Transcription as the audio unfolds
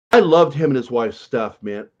I loved him and his wife's stuff,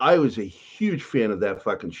 man. I was a huge fan of that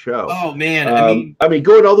fucking show. Oh man, I I mean,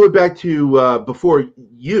 going all the way back to before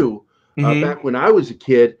you, mean, back when I was a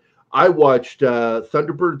kid, I watched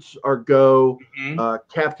Thunderbirds Are Go, mhm.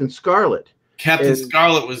 Captain Scarlet, Captain and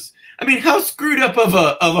Scarlet was. I mean, how screwed up of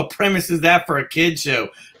a premise is that for a kid show?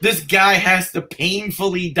 This guy has to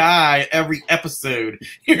painfully die every episode.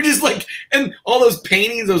 You're just like, and all those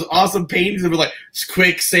paintings, those awesome paintings of like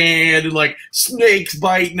quicksand and like snakes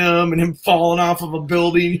biting him and him falling off of a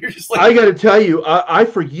building. You're just like, I got to tell you, I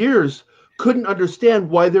for years couldn't understand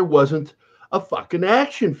why there wasn't a fucking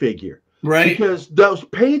action figure. right? Because those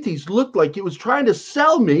paintings looked like it was trying to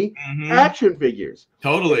sell me Hmm. action figures.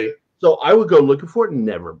 Totally. So I would go looking for it and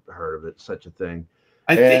never heard of it, such a thing.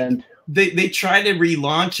 I think And they tried to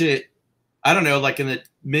relaunch it. I don't know, like in the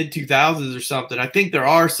mid 2000s or something. I think there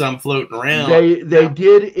are some floating around. they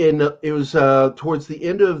did it was towards the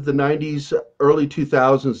end of the 90s, early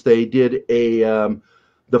 2000s, they did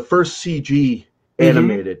the first CG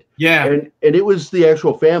animated. Yeah. And it was the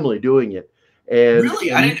actual family doing it. And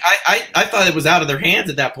Really? I thought it was out of their hands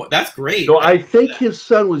at that point. That's great. so I think his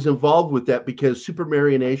son was involved with that because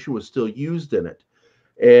supermarionation was still used in it.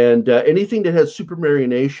 And anything that has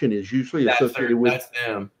supermarionation is usually associated that's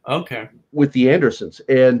them. Okay. with the Andersons.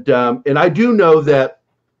 And I do know that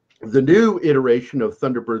the new iteration of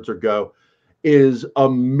Thunderbirds Are Go is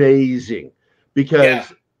amazing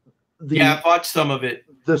because I've watched some of it.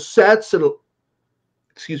 the sets and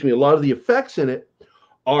a lot of the effects in it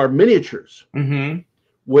are miniatures. Mm-hmm.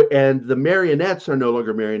 And the marionettes are no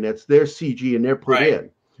longer marionettes; they're CG and they're put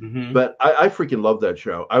in. Mm-hmm. But I freaking love that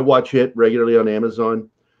show. I watch it regularly on Amazon.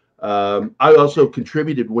 I also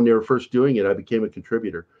contributed when they were first doing it. I became a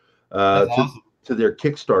contributor Awesome. to their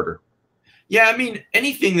Kickstarter. Yeah, I mean,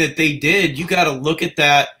 anything that they did, you got to look at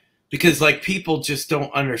that because like people just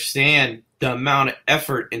don't understand the amount of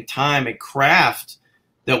effort and time and craft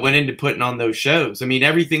that went into putting on those shows. I mean,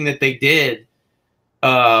 everything that they did.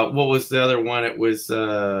 What was the other one? It was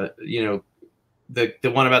you know, the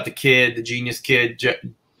one about the kid, the genius kid.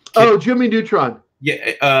 Jimmy Neutron.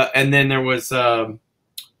 Yeah, and then there was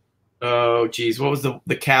oh geez, what was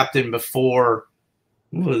the captain before?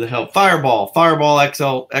 What the hell? Fireball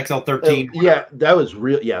XL13. Yeah, that was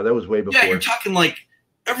real. Yeah, that was way before. Yeah, you're talking like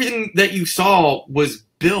everything that you saw was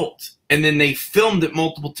built, and then they filmed it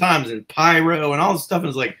multiple times in pyro and all this stuff. And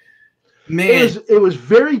it's like, man, it was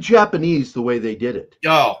very Japanese the way they did it.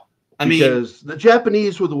 Oh, I mean, because the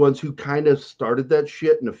Japanese were the ones who kind of started that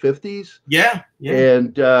shit in the 50s. Yeah.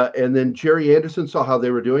 And then Gerry Anderson saw how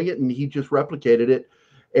they were doing it, and he just replicated it.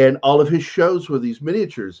 And all of his shows were these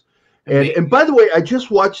miniatures. And by the way, I just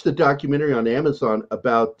watched the documentary on Amazon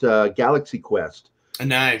about Galaxy Quest.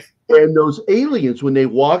 Nice. And those aliens, when they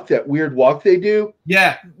walk, that weird walk they do,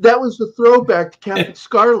 yeah, that was the throwback to Captain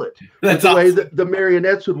Scarlet. That's the awesome. way that the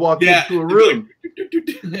marionettes would walk into a room.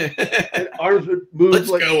 And ours would move. Let's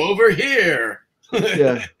go over here.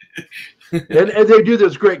 Yeah. And they do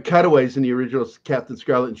those great cutaways in the original Captain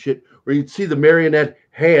Scarlet and shit, where you'd see the marionette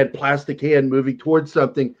hand, plastic hand, moving towards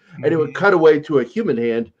something, and it would cut away to a human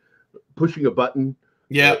hand pushing a button,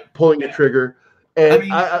 pulling a trigger. And I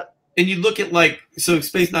mean, and you look at like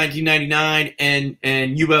Space 1999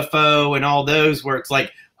 and UFO and all those where it's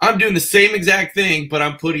like I'm doing the same exact thing, but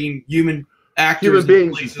I'm putting human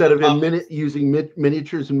beings instead of using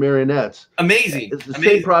miniatures and marionettes. Amazing. It's the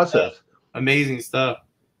same process. Stuff. Amazing stuff.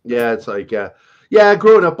 Yeah, it's like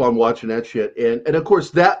growing up on watching that shit, and of course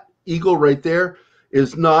that eagle right there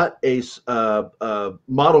is not a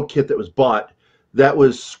model kit that was bought. That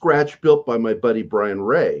was scratch built by my buddy Brian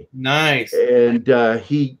Ray. Nice. And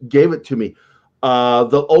he gave it to me.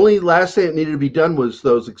 The only last thing that needed to be done was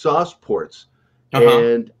those exhaust ports.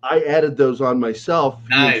 And I added those on myself.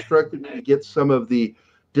 Nice. He instructed me to get some of the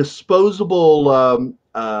disposable,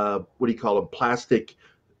 what do you call them, plastic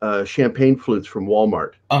champagne flutes from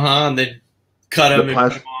Walmart. And then cut them and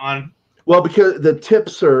put them on. Well, because the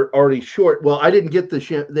tips are already short. Well, I didn't get they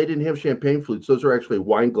didn't have champagne flutes. Those are actually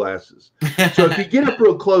wine glasses. So if you get up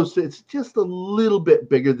real close, it's just a little bit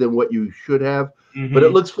bigger than what you should have, but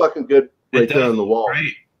it looks fucking good right there on the wall.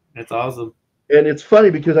 Great. That's awesome. And it's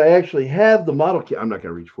funny because I actually have the model kit. I'm not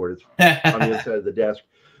going to reach for it. It's on the inside of the desk.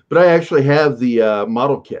 But I actually have the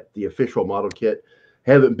model kit, the official model kit.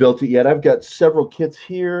 Haven't built it yet. I've got several kits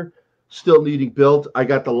here still needing built. I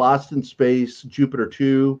got the Lost in Space Jupiter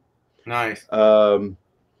 2. Nice. I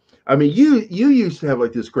mean, you used to have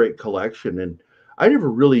like this great collection, and I never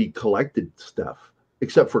really collected stuff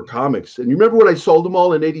except for comics. And you remember when I sold them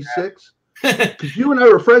all in '86? Because you and I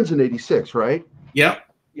were friends in '86, right? Yep.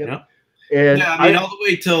 And I mean, all the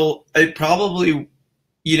way till it probably,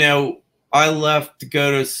 I left to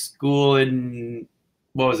go to school in,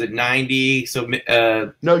 what was it, 90? So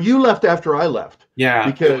no, you left after I left. Yeah,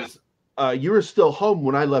 because you were still home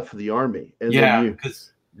when I left for the Army, and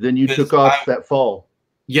then you took off that fall.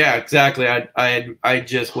 Yeah, exactly. I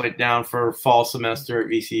just went down for fall semester at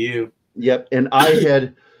VCU. Yep, and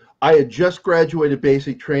I had just graduated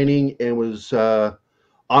basic training and was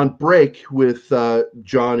on break with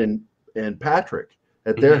John and Patrick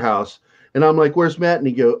at their house, and I'm like, "Where's Matt?" And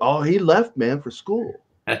he goes, "Oh, he left, man, for school."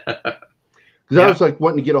 Because I was like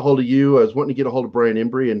wanting to get a hold of you. I was wanting to get a hold of Brian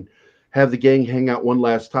Embry and have the gang hang out one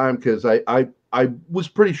last time, because I was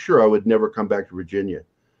pretty sure I would never come back to Virginia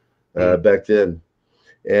back then.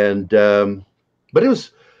 And but it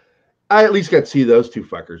was, I at least got to see those two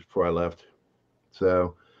fuckers before I left.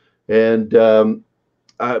 So, and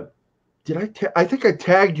I think I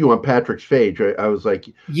tagged you on Patrick's page. Right? I was like,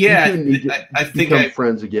 yeah, you two need to become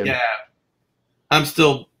friends again. Yeah, I'm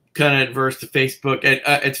still kind of adverse to Facebook.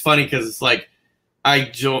 It's funny because it's like I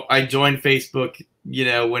joined Facebook, you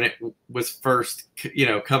know, when it was first, you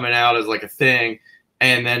know, coming out as like a thing,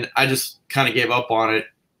 and then I just kind of gave up on it.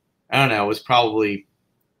 I don't know. It was probably,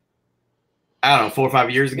 I don't know, 4 or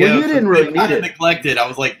 5 years ago. Well, you didn't really need it. Neglected. I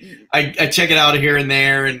was like, I check it out here and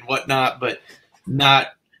there and whatnot, but not.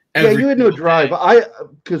 Yeah, you had no drive.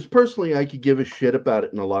 Because personally, I could give a shit about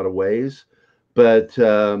it in a lot of ways, but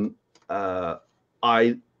I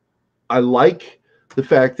like the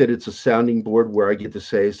fact that it's a sounding board where I get to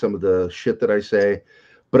say some of the shit that I say,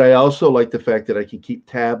 but I also like the fact that I can keep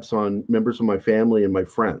tabs on members of my family and my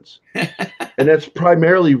friends. And that's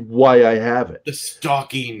primarily why I have it. The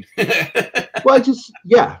stalking. Well,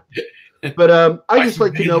 yeah. But I just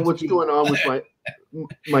like to know what's going on with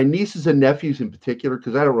my nieces and nephews in particular,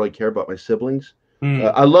 because I don't really care about my siblings.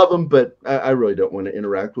 I love them, but I really don't want to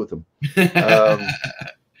interact with them.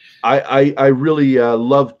 I really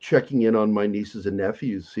love checking in on my nieces and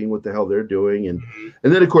nephews, seeing what the hell they're doing, and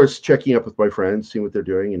then of course checking up with my friends, seeing what they're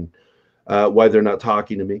doing, and why they're not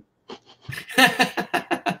talking to me.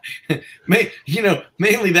 You know,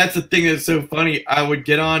 mainly that's the thing that's so funny. I would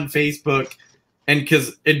get on Facebook, and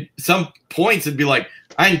because at some points it'd be like,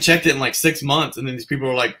 I hadn't checked it in like 6 months, and then these people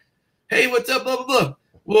were like, "Hey, what's up? Blah blah blah."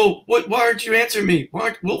 Well, why aren't you answering me?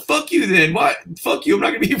 Well, fuck you then. Why? Fuck you. I'm not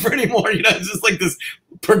gonna be here for anymore. You know, it's just like this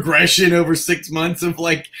progression over 6 months of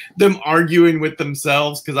like them arguing with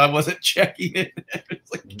themselves because I wasn't checking it.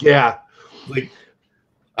 It's like, yeah, like,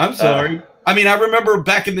 I'm sorry. I mean, I remember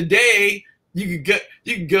back in the day, you could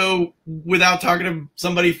go without talking to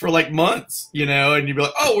somebody for like months, you know, and you'd be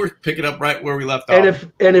like, "Oh, we're picking up right where we left off."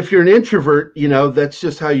 And if you're an introvert, you know, that's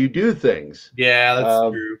just how you do things. Yeah,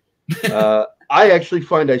 that's true. I actually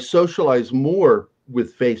find I socialize more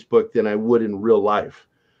with Facebook than I would in real life.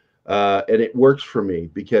 And it works for me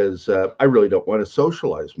because I really don't want to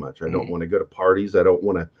socialize much. I don't want to go to parties. I don't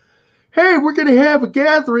want to, hey, we're going to have a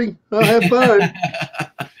gathering. I'll have fun.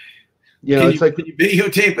 You know, it's like, can you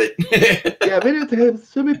videotape it? Yeah, videotape.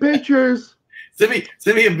 Send me pictures. Send me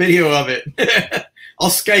a video of it. I'll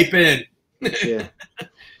Skype in. Yeah.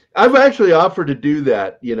 I've actually offered to do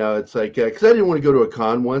that. You know, it's like, because I didn't want to go to a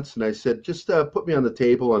con once, and I said, just put me on the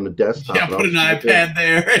table on the desktop. Yeah, put an iPad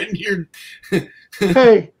there, and you're.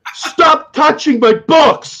 Hey, stop touching my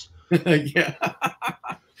books. Yeah.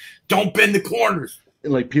 Don't bend the corners.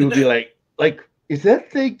 And like people be like, is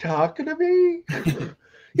that thing talking to me?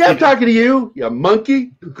 Yeah, I'm talking to you, you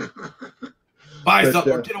monkey. Buy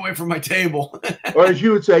something or get away from my table. Or as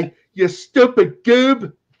you would say, you stupid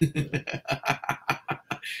goob.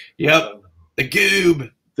 Yep, the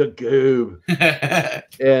goob. The goob.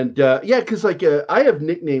 And yeah, because like I have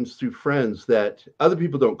nicknames through friends that other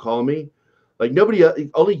people don't call me. Like nobody,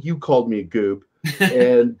 only you called me a goob,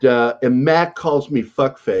 and Matt calls me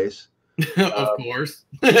fuckface. Of course.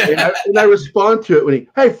 and I respond to it when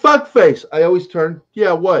hey, fuckface. I always turn,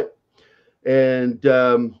 yeah, what? And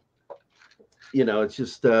you know, it's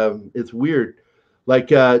just it's weird. Like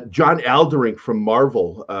John Alderink from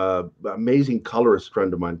Marvel, amazing colorist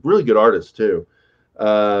friend of mine, really good artist too.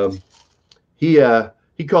 He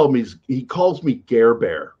calls me Gare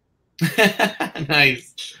Bear.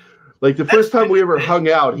 Nice. Like the first time we ever hung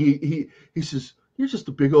out, he says, "You're just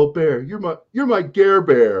a big old bear. You're my Gare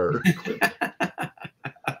Bear."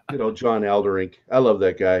 You know, John Alderink. I love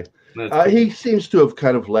that guy. He seems to have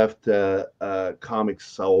kind of left comics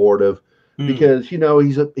sort of. Because, you know,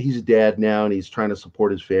 he's a dad now and he's trying to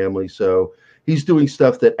support his family. So he's doing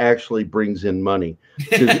stuff that actually brings in money.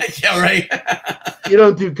 Yeah, right. You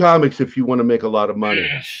don't do comics if you want to make a lot of money.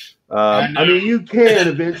 I mean, you can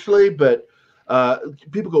eventually, but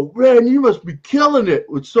people go, "Man, you must be killing it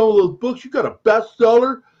with some of those books. You got a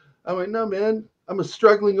bestseller." I'm like, "No, man, I'm a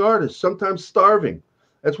struggling artist, sometimes starving.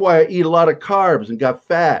 That's why I eat a lot of carbs and got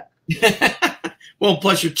fat. Well,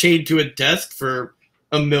 plus you're chained to a desk for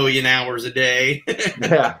 1,000,000 hours a day.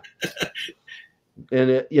 Yeah.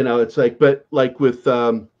 And it's like, but like with,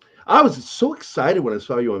 I was so excited when I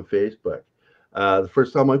saw you on Facebook. The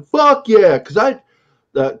first time, I'm like, fuck yeah.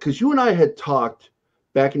 Cause you and I had talked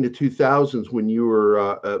back in the 2000s when you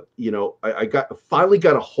were, I finally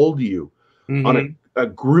got a hold of you on a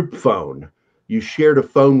group phone. You shared a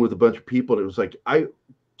phone with a bunch of people, and it was like I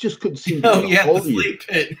just couldn't seem to get a hold of you.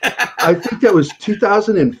 Pit. I think that was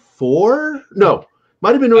 2004. No,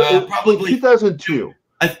 might have been probably 2002.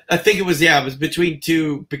 I think it was, it was between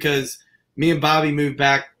two, because me and Bobby moved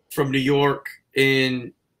back from New York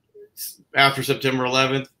after September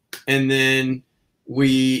 11th, and then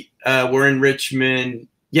we were in Richmond.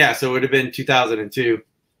 Yeah, so it would have been 2002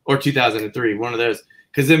 or 2003, one of those.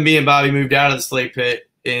 Because then me and Bobby moved out of the Slate Pit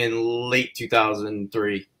in late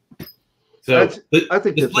 2003. So I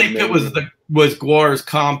think the Slate Pit was GWAR's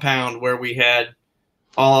compound, where we had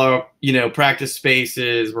all our practice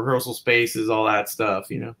spaces, rehearsal spaces, all that stuff.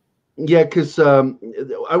 Yeah, because I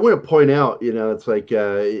want to point out, it's like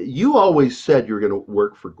you always said you were going to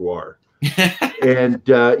work for GWAR, and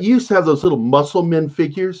you used to have those little muscle men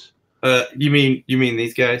figures. You mean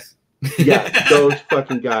these guys? Yeah, those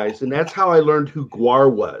fucking guys, and that's how I learned who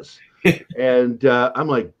GWAR was. And I'm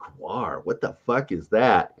like, GWAR, what the fuck is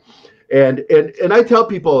that? And I tell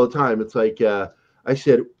people all the time, it's like I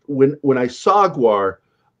said, when I saw GWAR,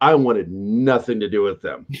 I wanted nothing to do with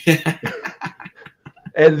them.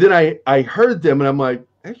 And then I heard them, and I'm like,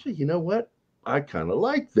 actually, you know what? I kind of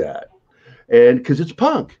like that, and because it's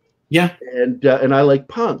punk. Yeah. And I like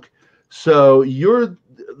punk. So you're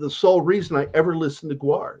the sole reason I ever listened to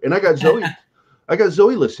GWAR. And I got Zoe. I got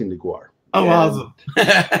Zoe listening to GWAR. Oh, awesome.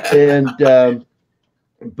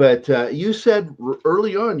 But you said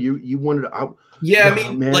early on you wanted to. Yeah, I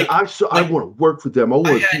mean, man, I want to work for them.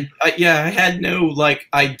 I had no like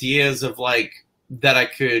ideas of like that I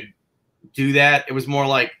could do that. It was more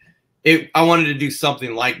like I wanted to do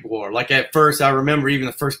something like GWAR. Like at first, I remember even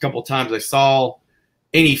the first couple of times I saw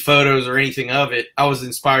any photos or anything of it, I was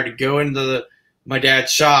inspired to go into my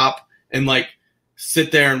dad's shop and like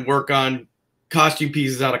sit there and work on costume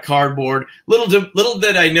pieces out of cardboard. Little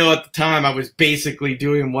did I know at the time I was basically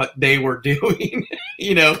doing what they were doing.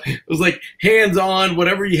 It was like hands-on,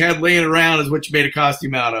 whatever you had laying around is what you made a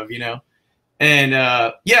costume out of, And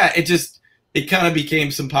it kind of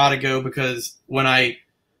became simpatico, because when I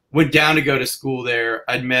went down to go to school there,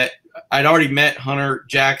 I'd already met Hunter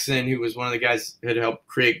Jackson, who was one of the guys who had helped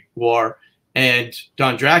create GWAR, and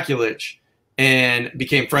Don Draculich, and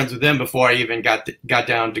became friends with them before I even got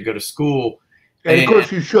down to go to school. And of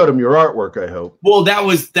course, you showed him your artwork, I hope. Well, that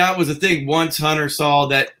was the thing. Once Hunter saw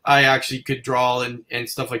that I actually could draw and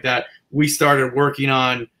stuff like that, we started working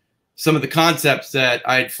on some of the concepts that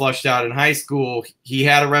I had flushed out in high school. He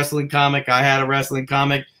had a wrestling comic. I had a wrestling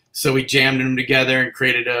comic. So we jammed them together and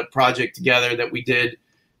created a project together that we did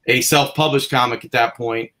a self-published comic at that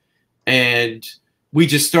point. And we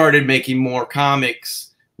just started making more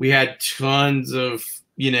comics. We had tons of,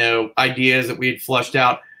 ideas that we had flushed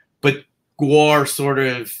out. But GWAR sort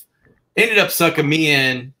of ended up sucking me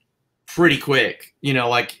in pretty quick.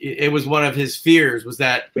 Like it was one of his fears was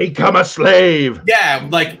that become a slave. Yeah.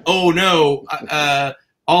 Like, oh no,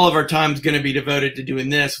 all of our time's going to be devoted to doing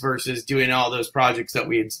this versus doing all those projects that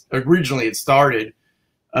we had originally had started.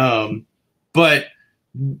 But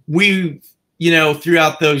we,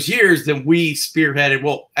 throughout those years that we spearheaded,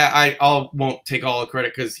 well, I won't take all the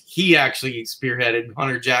credit because he actually spearheaded,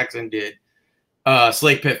 Hunter Jackson did,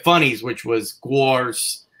 Slate Pit Funnies, which was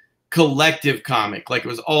GWAR's collective comic. Like it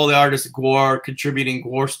was all the artists at GWAR contributing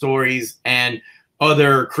GWAR stories and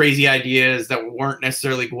other crazy ideas that weren't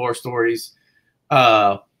necessarily GWAR stories.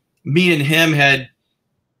 Me and him had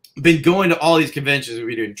been going to all these conventions. We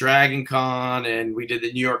were doing Dragon Con and we did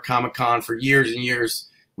the New York Comic Con for years and years.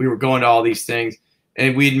 We were going to all these things,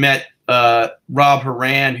 and we'd met Rob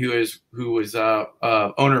Horan, who was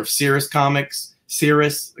owner of Cirrus Comics,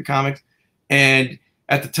 the comics. And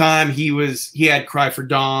at the time, he had Cry for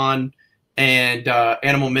Dawn and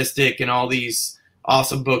Animal Mystic and all these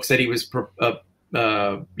awesome books that he was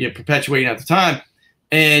perpetuating at the time.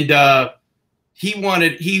 And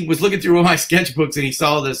he was looking through all my sketchbooks and he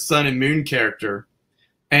saw this Sun and Moon character,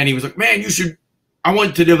 and he was like, "Man, I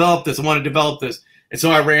want to develop this. I want to develop this." And so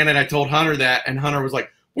I ran and I told Hunter that, and Hunter was like,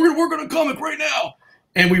 "We're gonna work on a comic right now."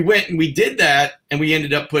 And we went and we did that, and we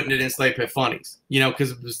ended up putting it in Slate Pit Funnies,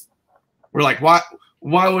 because we're like,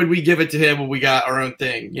 why would we give it to him when we got our own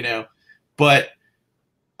thing, But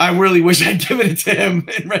I really wish I'd given it to him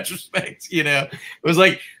in retrospect. You know, it was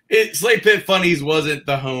like Slate Pit Funnies wasn't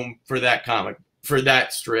the home for that comic, for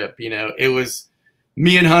that strip. You know, it was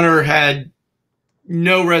me and Hunter had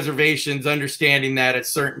no reservations, understanding that at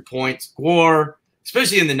certain points, GWAR,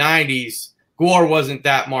 especially in the 90s, GWAR wasn't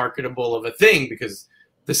that marketable of a thing because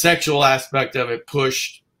the sexual aspect of it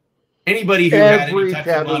pushed anybody who had any type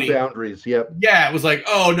of money. Boundaries. Yep. Yeah, it was like,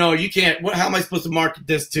 oh no, you can't. How am I supposed to market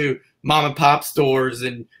this to mom and pop stores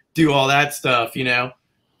and do all that stuff, you know?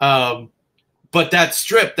 But that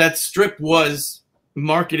strip was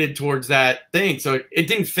marketed towards that thing, so it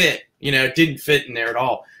didn't fit. You know, it didn't fit in there at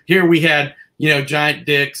all. Here we had, you know, giant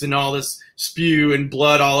dicks and all this spew and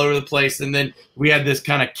blood all over the place, and then we had this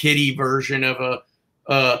kind of kiddie version of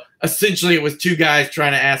essentially it was two guys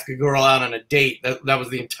trying to ask a girl out on a date. That was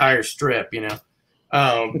the entire strip, you know.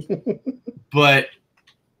 But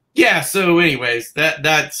yeah, so anyways,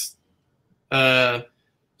 that's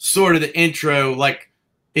sort of the intro. Like,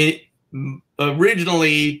 it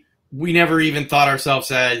originally we never even thought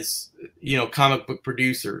ourselves as, you know, comic book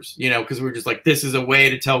producers, you know, because we were just like, this is a way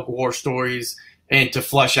to tell war stories and to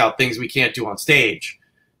flush out things we can't do on stage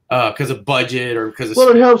because of budget or because of... Well,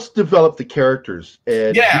 it helps develop the characters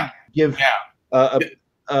and give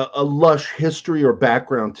a lush history or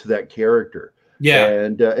background to that character. Yeah.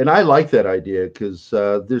 And I like that idea because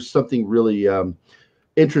there's something really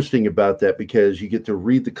interesting about that, because you get to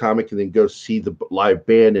read the comic and then go see the live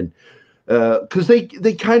band. And because they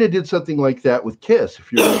kind of did something like that with Kiss,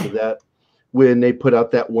 if you remember that, when they put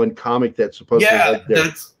out that one comic that supposedly had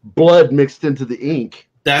their blood mixed into the ink.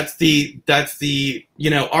 That's the you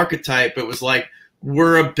know, archetype. It was like,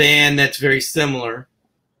 we're a band that's very similar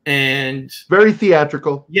and very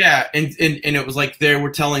theatrical. Yeah, and it was like they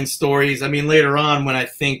were telling stories. I mean, later on when I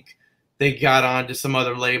think they got on to some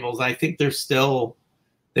other labels, I think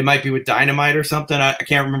they might be with Dynamite or something. I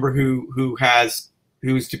can't remember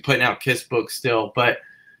who's putting out Kiss books still, but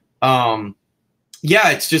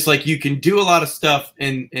yeah, it's just like you can do a lot of stuff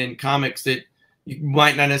in comics that you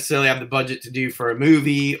might not necessarily have the budget to do for a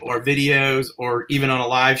movie or videos or even on a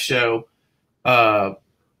live show, and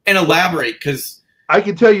elaborate. Because I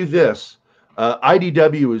can tell you this,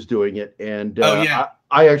 IDW is doing it, and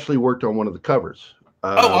I actually worked on one of the covers.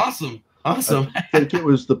 Awesome. I think it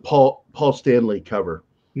was the Paul Stanley cover.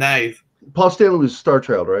 Nice. Paul Stanley was Star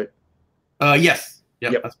Child, right? Yes.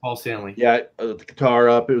 Yep, that's Paul Stanley. Yeah, the guitar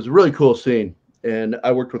up. It was a really cool scene, and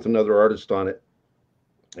I worked with another artist on it.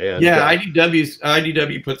 And yeah,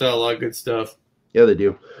 IDW puts out a lot of good stuff. Yeah, they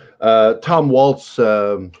do. Tom Waltz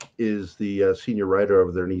is the senior writer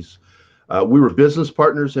over there, and he's we were business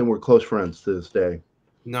partners and we're close friends to this day.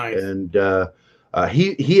 Nice. And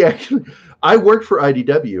he actually, I worked for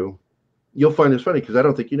IDW. You'll find this funny because I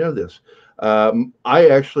don't think you know this. I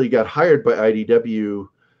actually got hired by IDW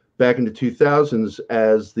back in the 2000s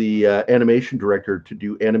as the animation director to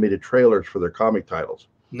do animated trailers for their comic titles.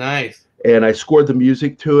 Nice. And I scored the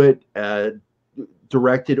music to it,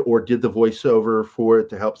 directed or did the voiceover for it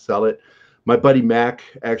to help sell it. My buddy Mac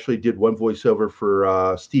actually did one voiceover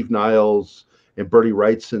for Steve Niles and Bertie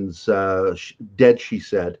Wrightson's Dead, She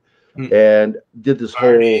Said, and did this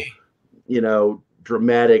whole, you know,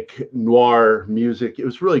 dramatic noir music. It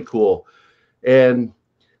was really cool. And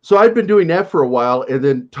so I'd been doing that for a while, and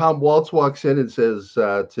then Tom Waltz walks in and says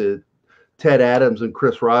to Ted Adams and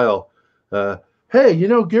Chris Ryle, hey, you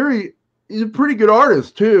know, Gerry, he's a pretty good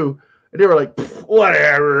artist too. And they were like,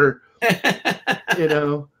 whatever, you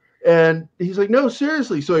know. And he's like, no,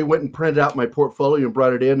 seriously. So he went and printed out my portfolio and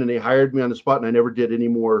brought it in, and they hired me on the spot, and I never did any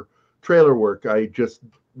more trailer work. I just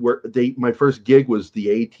my first gig was the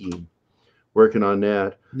A-Team, working on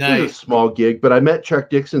that. Nice. It was a small gig, but I met Chuck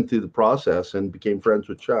Dixon through the process and became friends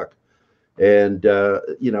with Chuck. And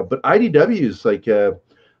you know, but IDW is like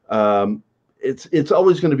it's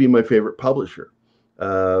always going to be my favorite publisher.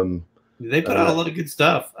 They put out a lot of good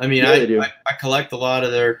stuff. I mean, yeah, I collect a lot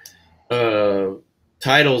of their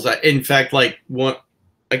titles. In fact, like one,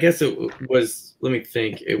 I guess it was. Let me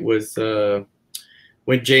think. It was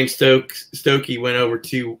when James Stokey went over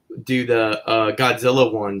to do the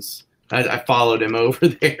Godzilla ones. I followed him over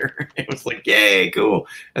there. It was like, yay, cool.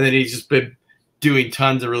 And then he's just been doing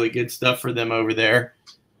tons of really good stuff for them over there.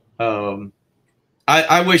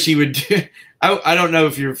 I wish he would do. I don't know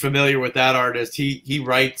if you're familiar with that artist. He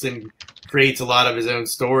writes and creates a lot of his own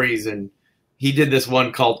stories, and he did this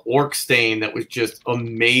one called Orc Stain that was just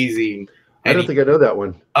amazing. I don't think I know that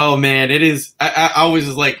one. Oh man, it is. I always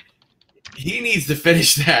was like, he needs to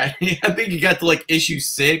finish that. I think he got to like issue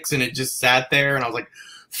 6 and it just sat there, and I was like,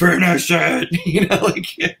 finish it, you know,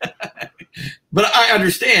 like. But I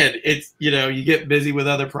understand it's, you know, you get busy with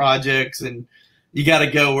other projects, and you got to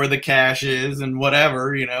go where the cash is and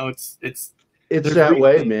whatever, you know, it's that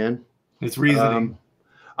way, man. It's reasoning.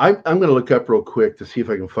 I'm going to look up real quick to see if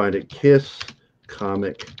I can find it. Kiss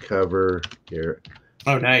comic cover here.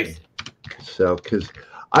 Oh, nice. So, because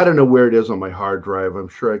I don't know where it is on my hard drive. I'm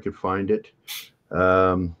sure I could find it.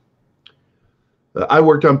 I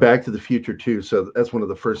worked on Back to the Future too, so that's one of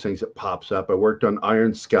the first things that pops up. I worked on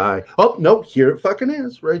Iron Sky. Oh, no, here it fucking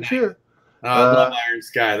is, right here. Oh, I love Iron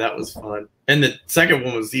Sky. That was fun. And the second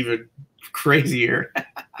one was even crazier.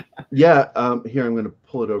 Yeah, here, I'm going to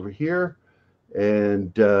pull it over here.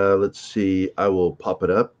 And let's see. I will pop it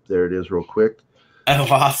up. There it is real quick. Oh,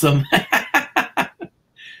 awesome.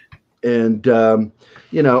 And,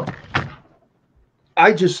 you know,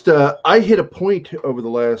 I just I hit a point over the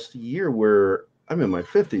last year where I'm in my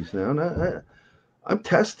 50s now, and I'm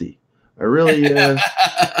testy. I really,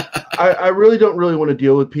 I really don't really want to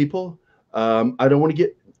deal with people. I don't want to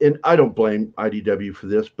get, and I don't blame IDW for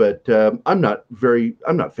this, but I'm not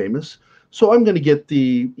famous, so I'm going to get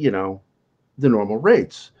the, you know, the normal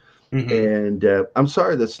rates, and I'm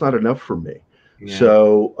sorry, that's not enough for me. Yeah.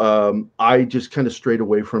 So I just kind of strayed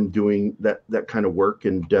away from doing that kind of work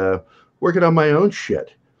and working on my own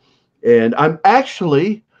shit. And I'm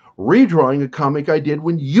actually redrawing a comic I did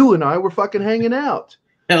when you and I were fucking hanging out.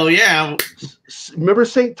 Hell yeah. Remember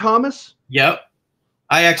St. Thomas? Yep.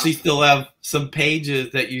 I actually still have some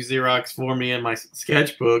pages that you Xerox for me in my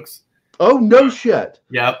sketchbooks. Oh, no shit.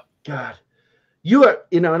 Yep. God. You are,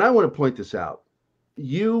 you know, and I want to point this out.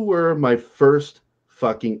 You were my first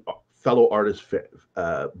fucking fellow artist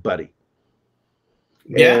buddy.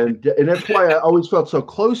 Yeah. And that's why I always felt so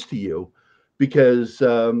close to you, because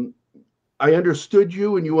I understood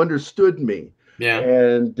you and you understood me. Yeah.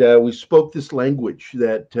 And we spoke this language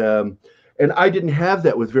that, and I didn't have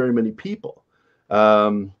that with very many people.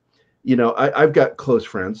 You know, I've got close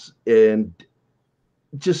friends, and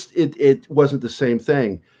just it wasn't the same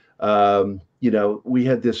thing. You know, we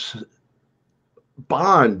had this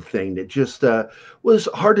bond thing that just was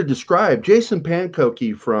hard to describe. Jason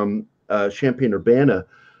Pankoke from Champaign-Urbana,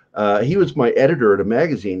 he was my editor at a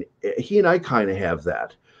magazine. He and I kind of have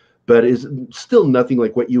that, but is still nothing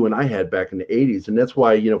like what you and I had back in the 80s. And that's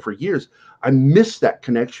why, you know, for years, I missed that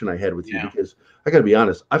connection I had with you, because I got to be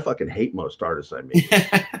honest, I fucking hate most artists I meet.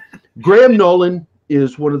 Graham Nolan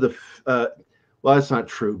is one of the, well, that's not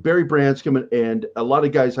true. Barry Branscombe and a lot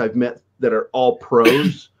of guys I've met that are all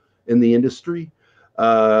pros in the industry.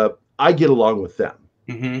 I get along with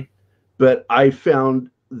them. But I found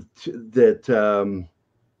that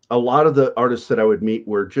a lot of the artists that I would meet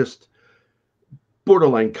were just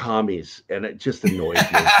borderline commies, and it just annoyed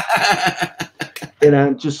me. And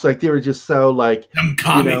I'm just like, they were just so like,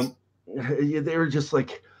 you know, they were just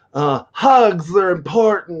like, hugs are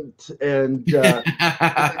important. And look,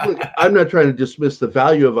 I'm not trying to dismiss the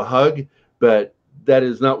value of a hug, but that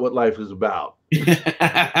is not what life is about.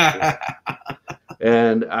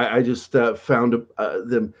 And I just found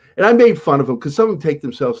them, and I made fun of them because some of them take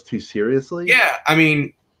themselves too seriously. Yeah, I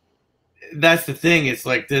mean, that's the thing. It's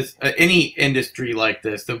like this, any industry like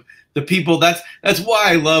this, the people. That's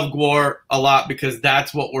why I love GWAR a lot, because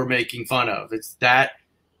that's what we're making fun of. It's that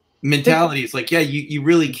mentality. It's like, yeah, you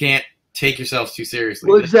really can't take yourselves too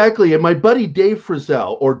seriously. Well, exactly. And my buddy Dave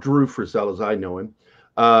Frizzell, or Drew Frizzell as I know him,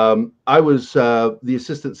 I was the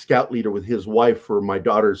assistant scout leader with his wife for my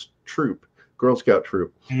daughter's troop. Girl Scout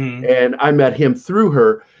troop. And I met him through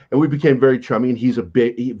her, and we became very chummy, and he's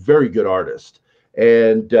very good artist.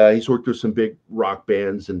 And he's worked with some big rock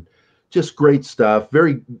bands and just great stuff,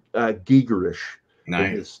 very geegerish in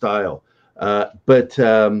his style. But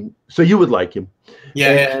so you would like him.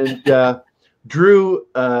 Yeah. And Drew,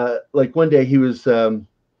 like one day he was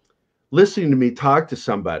listening to me talk to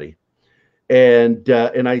somebody, and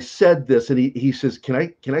I said this, and he says, can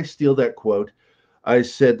I steal that quote? I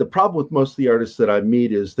said, the problem with most of the artists that I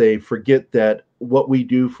meet is they forget that what we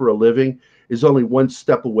do for a living is only one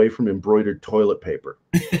step away from embroidered toilet paper.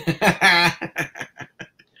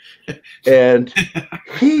 And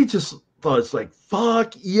he just thought, it's like,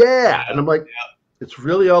 fuck yeah. And I'm like, it's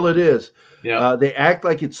really all it is. They act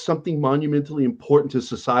like it's something monumentally important to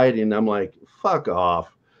society. And I'm like, fuck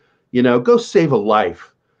off, you know, go save a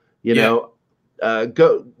life, you know.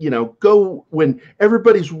 Go when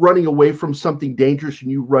everybody's running away from something dangerous and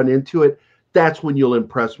you run into it. That's when you'll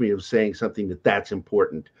impress me of saying something that's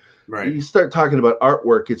important. Right. You start talking about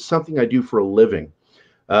artwork. It's something I do for a living.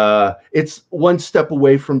 It's one step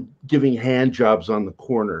away from giving hand jobs on the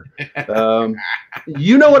corner.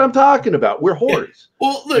 You know what I'm talking about. We're whores.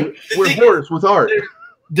 Well, look, we're whores with art.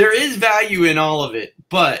 There is value in all of it,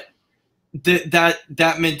 but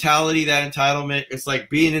that mentality, that entitlement, it's like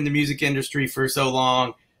being in the music industry for so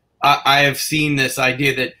long. I have seen this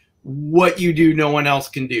idea that what you do, no one else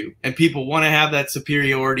can do. And people want to have that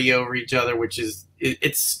superiority over each other, which is,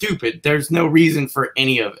 it's stupid. There's no reason for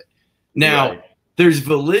any of it. Now, right. There's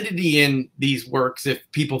validity in these works if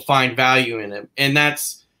people find value in them. And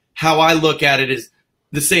that's how I look at it, is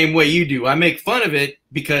the same way you do. I make fun of it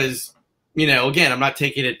because, you know, again, I'm not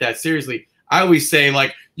taking it that seriously. I always say,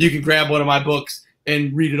 like, you can grab one of my books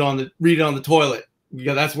and read it on the toilet. You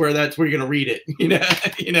know, that's where you're going to read it,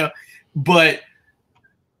 you know, but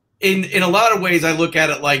in a lot of ways, I look at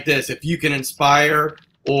it like this: if you can inspire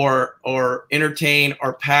or entertain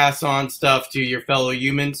or pass on stuff to your fellow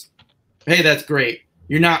humans, hey, that's great.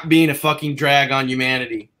 You're not being a fucking drag on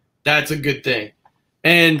humanity. That's a good thing.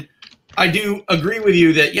 And I do agree with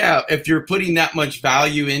you that, yeah, if you're putting that much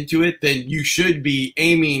value into it, then you should be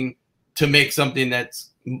aiming to make something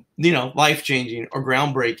that's, you know, life-changing or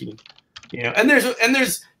groundbreaking. You know, and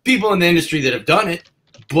there's people in the industry that have done it,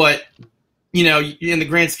 but, you know, in the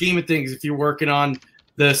grand scheme of things, if you're working on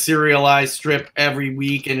the serialized strip every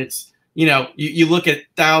week and it's, you know, you look at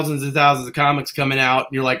thousands and thousands of comics coming out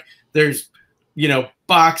and you're like, there's, you know,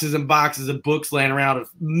 boxes and boxes of books laying around of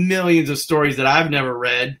millions of stories that I've never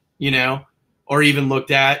read, you know, or even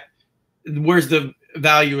looked at. Where's the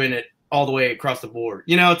value in it all the way across the board?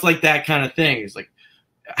 You know, it's like that kind of thing. It's like,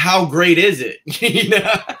 how great is it? You know?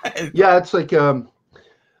 Yeah, it's like,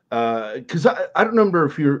 because I don't remember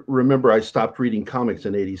if you remember, I stopped reading comics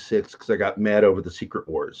in '86 because I got mad over the Secret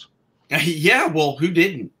Wars. Yeah, well, who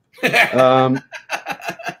didn't?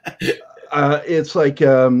 It's like,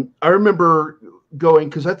 I remember going,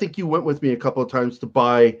 because I think you went with me a couple of times to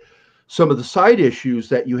buy some of the side issues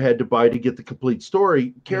that you had to buy to get the complete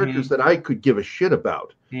story, characters that I could give a shit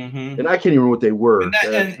about. And I can't even remember what they were. And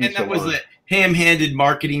that was the ham-handed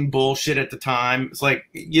marketing bullshit at the time. It's like,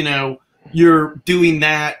 you know, you're doing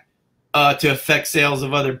that to affect sales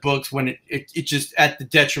of other books when it just at the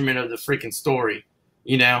detriment of the freaking story.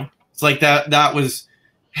 You know, it's like that was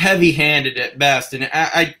heavy-handed at best. And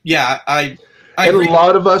I and agree. A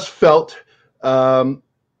lot of us felt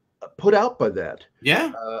put out by that.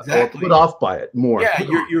 Yeah, exactly. Or put off by it more. Yeah,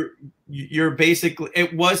 you're basically,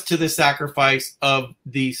 it was to the sacrifice of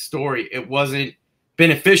the story. It wasn't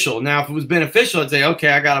beneficial. Now, if it was beneficial, I'd say, okay,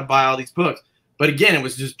 I got to buy all these books. But again, it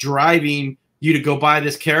was just driving you to go buy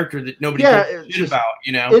this character that nobody gives a shit about,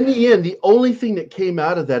 you know? In the end, the only thing that came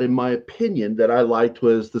out of that, in my opinion, that I liked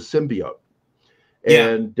was the symbiote.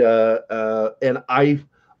 And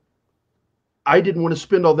I didn't want to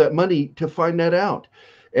spend all that money to find that out.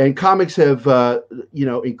 And comics have, you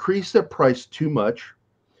know, increased their price too much,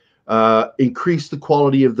 increased the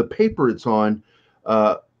quality of the paper it's on,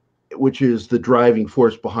 which is the driving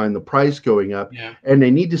force behind the price going up. Yeah. And they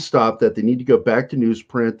need to stop that. They need to go back to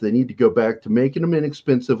newsprint. They need to go back to making them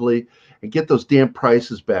inexpensively and get those damn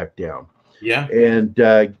prices back down. Yeah. And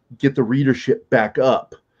get the readership back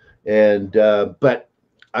up. And but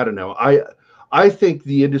I don't know. I think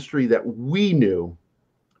the industry that we knew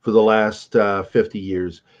for the last 50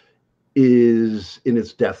 years is in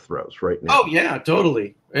its death throes right now. Oh yeah,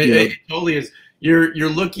 totally. It totally is. You're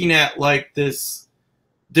looking at like this.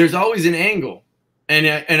 There's always an angle, and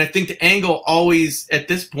I think the angle always at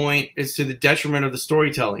this point is to the detriment of the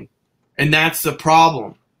storytelling, and that's the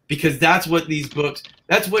problem, because that's what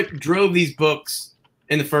drove these books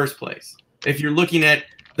in the first place. If you're looking at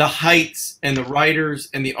the heights and the writers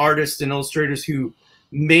and the artists and illustrators who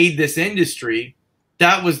made this industry,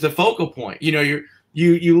 that was the focal point. You know,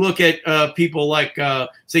 you look at people like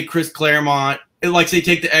say Chris Claremont, like say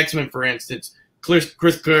take the X-Men for instance, Chris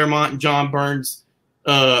Claremont and John Byrne's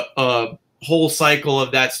whole cycle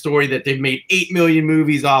of that story that they've made 8 million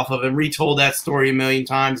movies off of and retold that story a million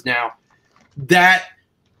times now. That,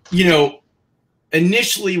 you know,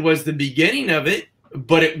 initially was the beginning of it,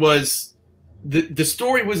 but it was the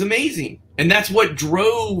story was amazing, and that's what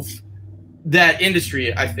drove that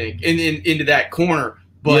industry, I think, into that corner.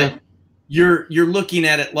 But you're looking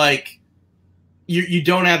at it like you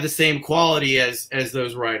don't have the same quality as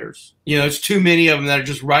those writers. You know, there's too many of them that are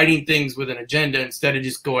just writing things with an agenda instead of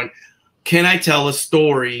just going, can I tell a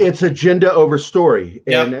story? It's agenda over story.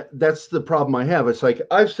 And that's the problem I have. It's like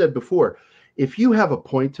I've said before, if you have a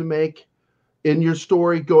point to make in your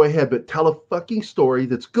story, go ahead, but tell a fucking story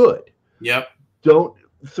that's good. Yep. Don't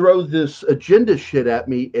throw this agenda shit at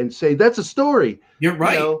me and say that's a story. You're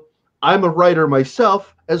right. You know, I'm a writer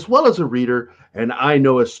myself as well as a reader, and I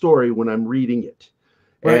know a story when I'm reading it.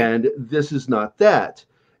 Right. And this is not that.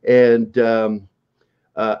 And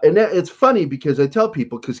it's funny because I tell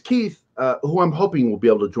people, because Keith, who I'm hoping will be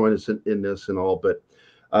able to join us in this and all, but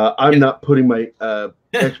I'm not putting my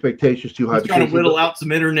expectations too high. He's trying to whittle out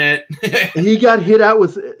some internet. He got hit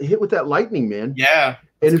with that lightning, man. Yeah.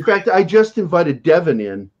 And in fact, I just invited Devin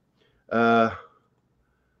in.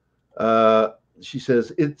 She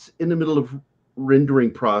says it's in the middle of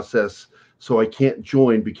rendering process, so I can't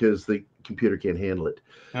join because the computer can't handle it.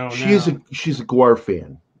 Oh, she's a GWAR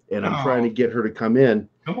fan, and I'm trying to get her to come in.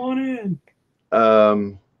 Come on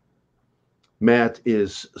in. Matt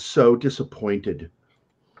is so disappointed.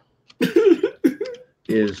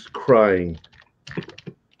 Is crying.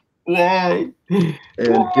 Why? And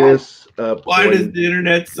why does the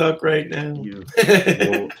internet suck right now? You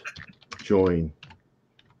won't join.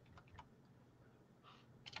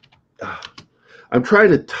 I'm trying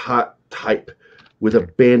to type with a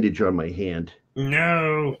bandage on my hand.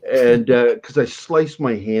 No. And because I sliced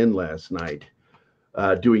my hand last night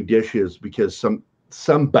doing dishes because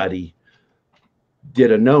somebody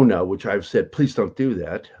did a no-no, which I've said, please don't do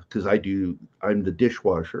that, because I'm the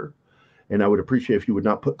dishwasher, and I would appreciate if you would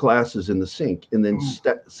not put glasses in the sink and then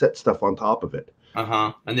set stuff on top of it.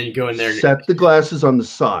 And then you go in there. Set the glasses on the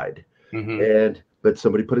side. But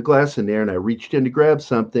somebody put a glass in there, and I reached in to grab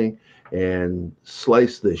something and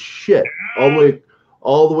sliced the shit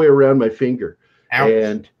all the way around my finger. Ouch.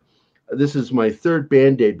 And this is my third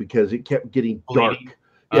Band-Aid because it kept getting dark.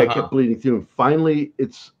 Yeah, it kept bleeding through, and finally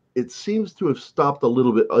it seems to have stopped a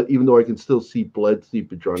little bit, even though I can still see blood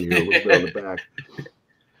seepage on here a little bit on the back.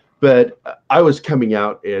 But I was coming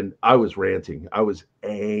out and I was ranting. I was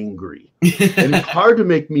angry. And it's hard to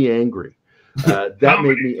make me angry. That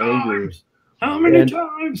made me angry. How many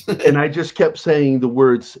times? And I just kept saying the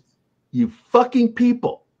words, you fucking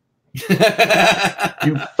people.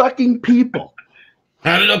 You fucking people.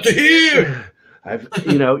 Had it up to here.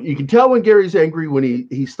 You can tell when Gary's angry when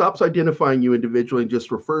he stops identifying you individually and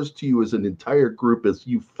just refers to you as an entire group as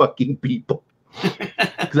you fucking people.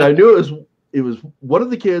 Because I knew it was one of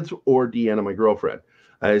the kids or Deanna, my girlfriend.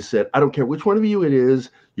 I said, I don't care which one of you it is,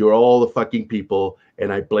 you're all the fucking people,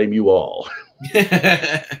 and I blame you all. And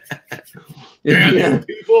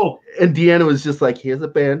Deanna was just like, here's a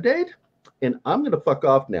Band-Aid, and I'm gonna fuck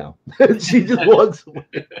off now. She just walks away.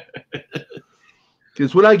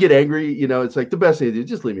 Because when I get angry, it's like the best thing to do,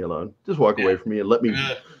 just leave me alone. Just walk away from me and let me.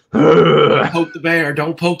 Don't poke the bear.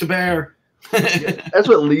 Don't poke the bear. That's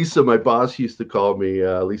what Lisa, my boss, used to call me.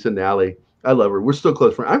 Lisa Nally. I love her. We're still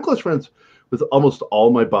close friends. I'm close friends with almost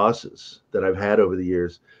all my bosses that I've had over the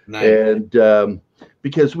years. Nice. And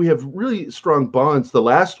because we have really strong bonds. The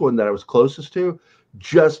last one that I was closest to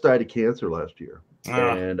just died of cancer last year.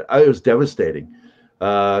 And it was devastating.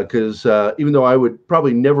 Because even though I would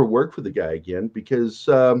probably never work for the guy again, because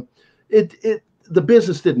the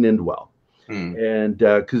business didn't end well, and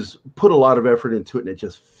because put a lot of effort into it and it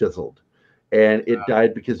just fizzled, and it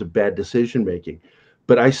died because of bad decision making.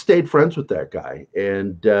 But I stayed friends with that guy,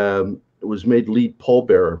 and was made lead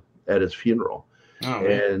pallbearer at his funeral,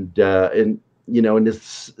 and it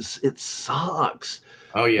sucks.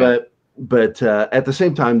 Oh yeah. But at the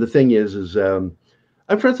same time, the thing is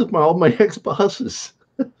I'm friends with all my ex-bosses.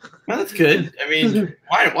 Well, that's good. I mean,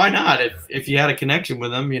 why not? If you had a connection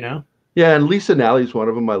with them, Yeah, and Lisa Nally's one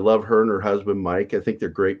of them. I love her and her husband, Mike. I think they're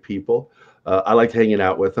great people. I liked hanging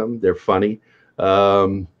out with them. They're funny.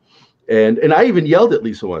 And I even yelled at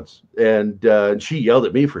Lisa once, and she yelled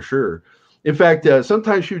at me for sure. In fact,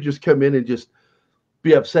 sometimes she would just come in and just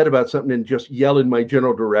be upset about something and just yell in my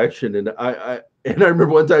general direction. And I remember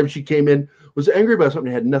one time she came in, was angry about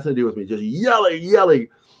something that had nothing to do with me, just yelling.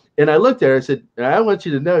 And I looked at her, I said, I want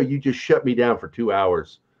you to know you just shut me down for 2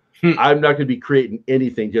 hours. I'm not going to be creating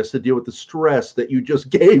anything just to deal with the stress that you just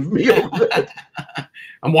gave me over that.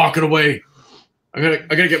 I'm walking away. I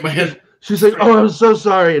gotta get my head. She's like, oh, I'm so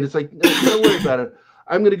sorry. And it's like, no, don't worry about it.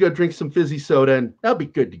 I'm going to go drink some fizzy soda and I'll be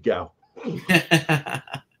good to go.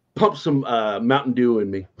 Pump some Mountain Dew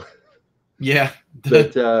in me. Yeah.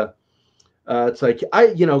 But it's like,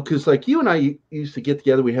 because like you and I used to get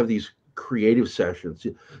together, we have these creative sessions.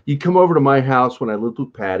 You'd come over to my house when I lived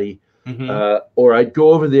with Patty, or I'd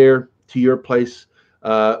go over there to your place.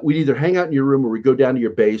 We'd either hang out in your room or we'd go down to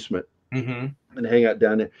your basement and hang out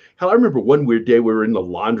down there. Hell, I remember one weird day we were in the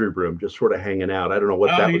laundry room just sort of hanging out. I don't know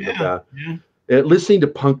what that was about. Yeah. Listening to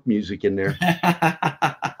punk music in there.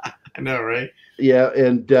 I know, right? Yeah,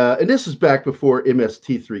 and this is back before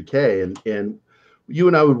MST3K, and you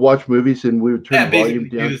and I would watch movies and we would turn the volume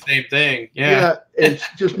down. Do the same thing. Yeah, and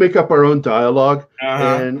just make up our own dialogue.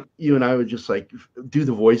 And you and I would just like do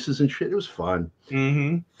the voices and shit. It was fun.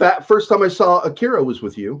 First time I saw Akira was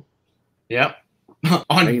with you. Yep.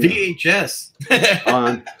 On VHS.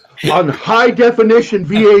 on high definition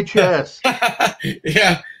VHS.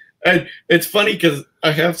 Yeah. And it's funny because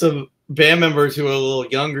I have some band members who are a little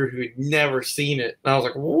younger who had never seen it. And I was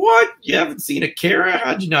like, what? You haven't seen Akira?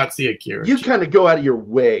 How'd you not see Akira? You kind of go out of your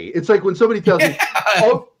way. It's like when somebody tells me,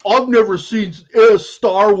 oh, I've never seen a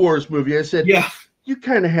Star Wars movie. I said, yeah. You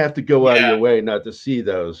kind of have to go out of your way not to see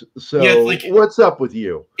those. So yeah, like what's up with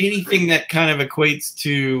you? Anything that kind of equates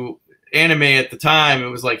to anime at the time, it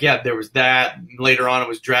was like, yeah, there was that. Later on, it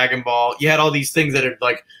was Dragon Ball. You had all these things that had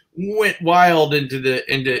like went wild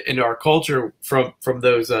into our culture from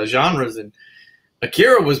those genres, and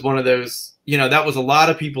Akira was one of those. You know, that was a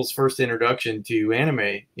lot of people's first introduction to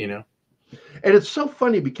anime. You know, and it's so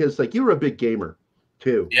funny because like you were a big gamer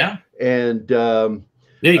too. Yeah, and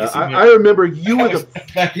I remember you were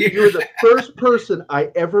the first person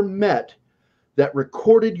I ever met that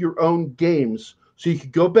recorded your own games, so you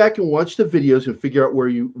could go back and watch the videos and figure out where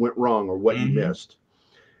you went wrong or what you missed.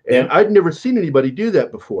 And I'd never seen anybody do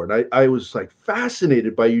that before. And I was like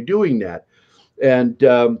fascinated by you doing that. And,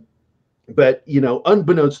 but, you know,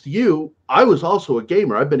 unbeknownst to you, I was also a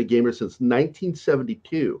gamer. I've been a gamer since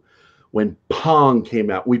 1972 when Pong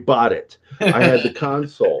came out. We bought it. I had the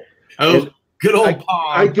console. Oh, good old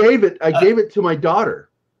Pong. I gave it to my daughter.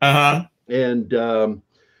 And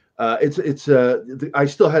I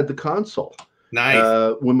still had the console.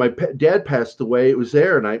 Nice. When my dad passed away, it was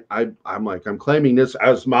there, and I'm like, I'm claiming this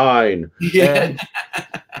as mine. Yeah.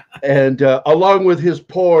 And along with his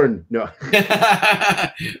porn. No.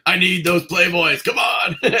 I need those Playboys. Come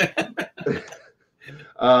on.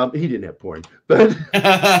 He didn't have porn, but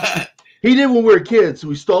he did when we were kids. So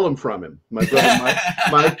we stole them from him. My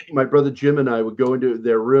brother, my brother Jim and I would go into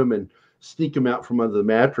their room and sneak him out from under the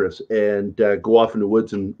mattress and go off in the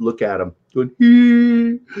woods and look at him, going,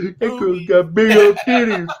 that girl's got big old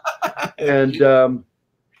titties. And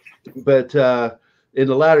but in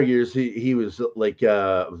the latter years, he was like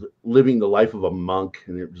living the life of a monk,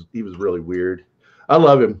 and he was really weird. I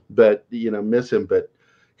love him, but you know, miss him. But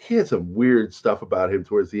he had some weird stuff about him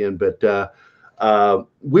towards the end. But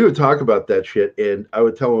we would talk about that shit, and I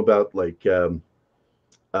would tell him about like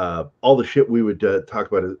all the shit we would talk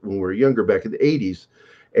about when we were younger back in the 80s.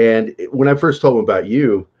 And when I first told him about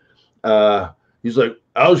you, he's like,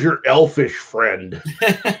 how's your elfish friend?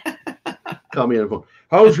 Call me on the phone.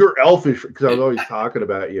 How's your elfish? Because I was always talking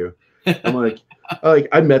about you. I'm like,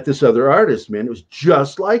 I met this other artist, man. It was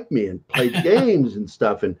just like me and played games and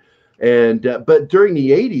stuff. And but during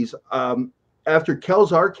the 80s, after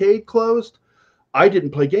Kel's Arcade closed, I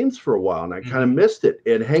didn't play games for a while, and I kind of missed it.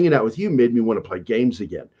 And hanging out with you made me want to play games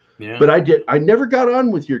again. Yeah. But I never got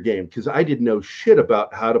on with your game because I didn't know shit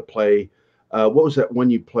about how to play. What was that one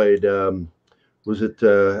you played? Was it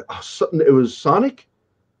something? It was Sonic.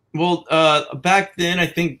 Well, back then I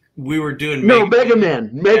think we were doing Mega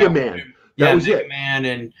Man. That was Mega it.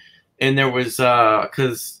 Man, and there was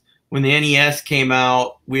because when the NES came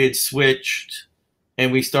out, we had switched,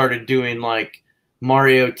 and we started doing like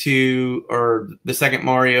Mario 2 or the second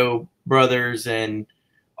Mario Brothers and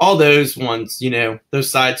all those ones, you know, those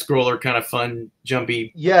side scroller kind of fun,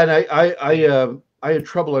 jumpy. Yeah, and I had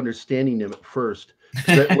trouble understanding them at first.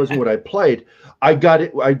 That wasn't what I played. I got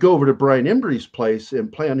it. I'd go over to Brian Embry's place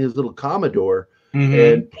and play on his little Commodore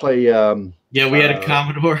and play. Yeah, we had a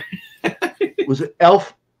Commodore. Was it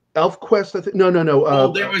Elf Quest? I think. No.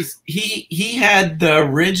 Well, there was he had the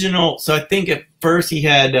original. So I think at first he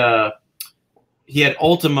had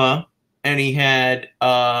Ultima, and he had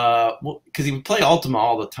because he would play Ultima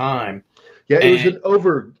all the time. Yeah, it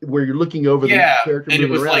was where you're looking over the character. And it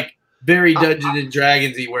was around. Like very Dungeons and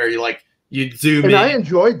Dragons-y, where you like you'd zoom and in. I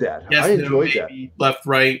enjoyed that. Yes, I enjoyed that. Left,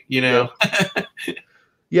 right, you know.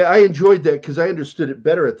 Yeah, I enjoyed that because I understood it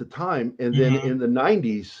better at the time. And then in the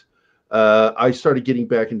 90s, I started getting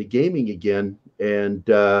back into gaming again, and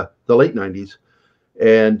the late 90s,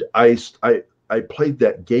 and I played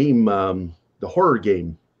that game, the horror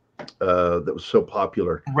game that was so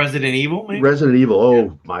popular. Resident Evil, maybe? Resident Evil.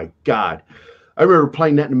 Oh my God. I remember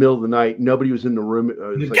playing that in the middle of the night. Nobody was in the room. I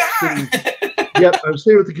was like I was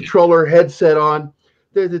sitting with the controller, headset on.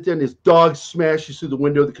 Then this dog smashes through the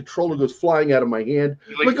window. The controller goes flying out of my hand.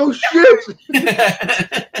 Like, oh shit!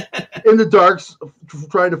 In the dark,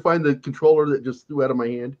 trying to find the controller that just threw out of my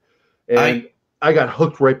hand. And I got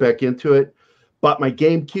hooked right back into it. Bought my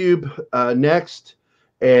GameCube next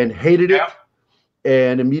and hated it.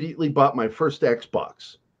 And immediately bought my first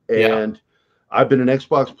Xbox. And I've been an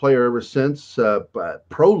Xbox player ever since,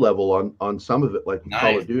 pro level on some of it, like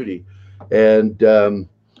Call of Duty. And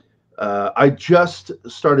I just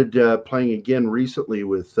started playing again recently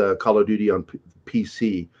with Call of Duty on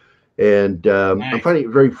PC. And I'm finding it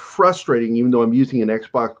very frustrating, even though I'm using an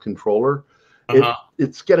Xbox controller.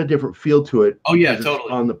 It's got a different feel to it. Oh yeah, because totally.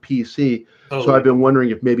 It's on the PC. Totally. So I've been wondering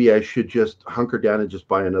if maybe I should just hunker down and just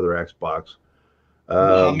buy another Xbox.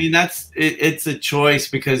 Well, I mean, it's a choice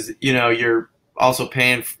because, you know, you're also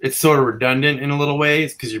paying. It's sort of redundant in a little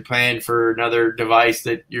ways because you're paying for another device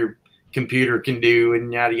that your computer can do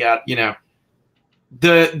and yada yada. You know,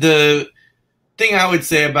 the thing I would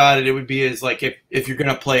say about it would be is like if you're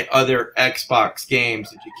gonna play other Xbox games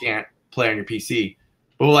that you can't play on your PC,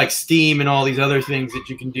 but like Steam and all these other things that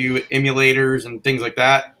you can do, emulators and things like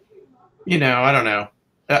that. You know, I don't know.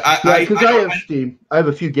 Because I have Steam. I have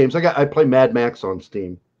a few games. I play Mad Max on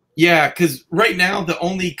Steam. Yeah, because right now the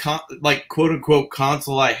only like quote unquote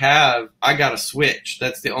console I have, I got a Switch.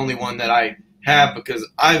 That's the only one that I have because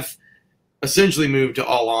I've essentially moved to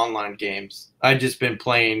all online games. I've just been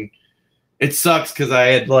playing. It sucks because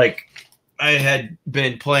I had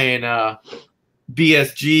been playing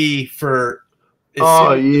BSG for.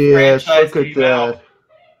 Oh yes, look at that. Out.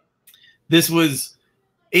 This was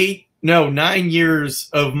 9 years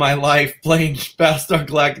of my life playing Battlestar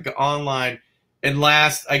Galactica online, and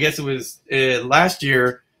I guess it was last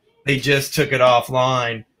year, they just took it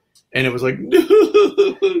offline, and it was like,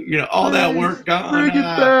 you know, all that work gone. Bring it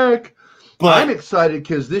back. But I'm excited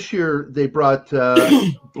because this year they brought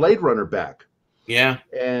Blade Runner back. Yeah.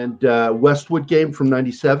 And Westwood game from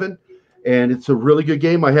 '97, and it's a really good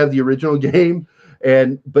game. I have the original game,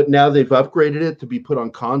 but now they've upgraded it to be put on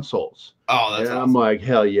consoles. Oh, that's awesome. I'm like,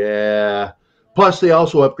 hell yeah. Plus, they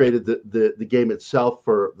also upgraded the game itself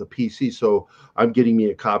for the PC, so I'm getting me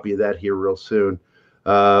a copy of that here real soon.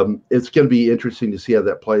 It's going to be interesting to see how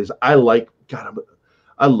that plays. I love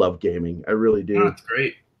gaming. I really do. Oh, that's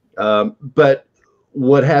great. But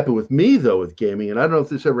what happened with me, though, with gaming, and I don't know if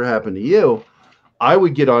this ever happened to you, I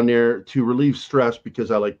would get on there to relieve stress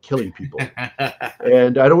because I like killing people.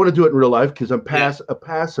 And I don't want to do it in real life because I'm a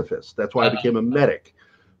pacifist. That's why I became a medic.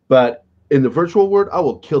 But in the virtual world, I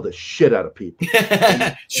will kill the shit out of people.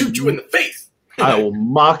 Shoot you in the face. I will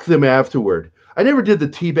mock them afterward. I never did the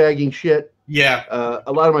teabagging shit. Yeah.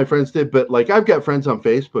 A lot of my friends did, but like I've got friends on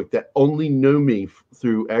Facebook that only knew me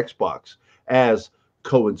through Xbox as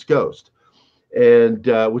Cohen's Ghost, and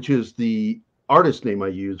which is the artist name I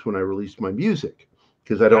use when I released my music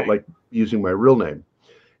because I don't like using my real name.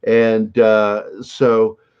 And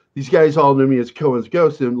so these guys all knew me as Cohen's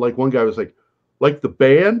Ghost, and like one guy was like the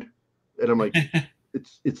band, and I'm like,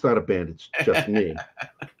 it's not a band, it's just me.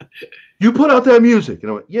 You put out that music,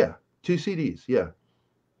 and I went, yeah, 2 CDs, yeah.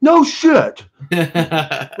 No shit.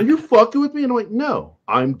 Are you fucking with me? And I'm like, no,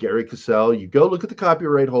 I'm Gerry Cassell. You go look at the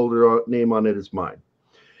copyright holder name on it. It's mine.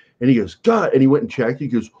 And he goes, God. And he went and checked. He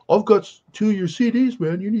goes, I've got 2 of your CDs,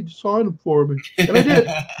 man. You need to sign them for me. And I did.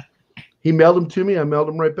 He mailed them to me. I mailed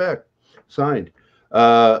them right back. Signed.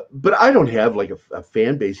 But I don't have like a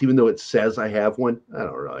fan base, even though it says I have one. I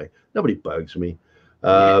don't really. Nobody bugs me.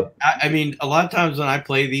 I mean, a lot of times when I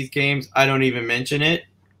play these games, I don't even mention it.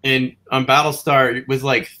 And on Battlestar, it was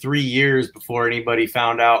like 3 years before anybody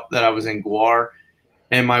found out that I was in GWAR.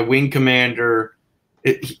 And my wing commander,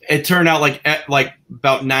 it turned out like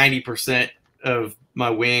about 90% of my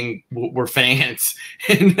wing were fans.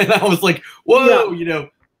 And then I was like, whoa, you know,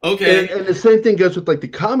 okay. And the same thing goes with like the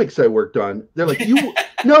comics I worked on. They're like,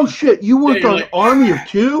 no shit, you worked on like, Army of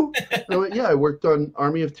Two? I went, yeah, I worked on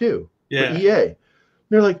Army of Two for EA. And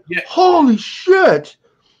they're like, holy shit.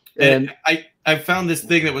 And I found this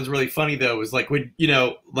thing that was really funny though, was like when you're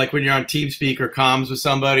on TeamSpeak or comms with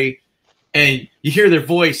somebody and you hear their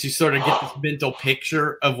voice, you sort of get this mental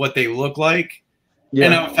picture of what they look like. Yeah.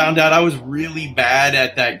 And I found out I was really bad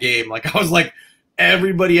at that game. Like I was like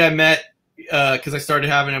everybody I met, because I started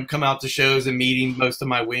having them come out to shows and meeting most of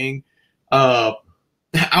my wing. I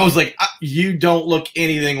was like, you don't look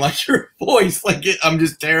anything like your voice. Like I'm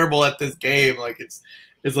just terrible at this game. Like it's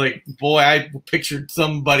like, boy, I pictured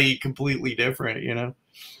somebody completely different, you know.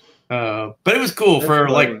 But it was cool. That's for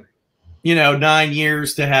funny. Like, you know, 9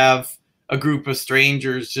 years to have a group of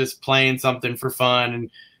strangers just playing something for fun,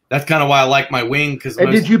 and that's kind of why I like my wing. Because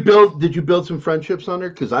did you build some friendships on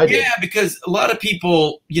there? Because I did. Yeah, because a lot of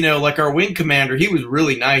people, you know, like our wing commander, he was a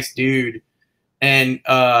really nice dude, and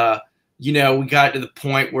you know, we got to the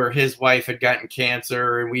point where his wife had gotten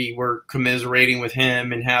cancer, and we were commiserating with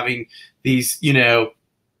him and having these, you know.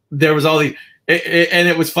 There was all these, and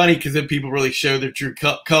it was funny because then people really showed their true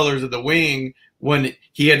colors of the wing when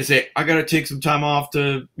he had to say, I got to take some time off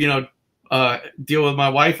to, you know, deal with my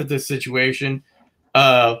wife at this situation.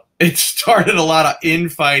 It started a lot of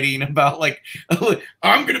infighting about like,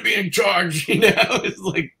 I'm going to be in charge, you know, it's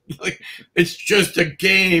like, it's just a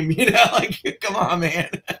game, you know, like, come on, man.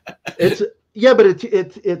 Yeah, but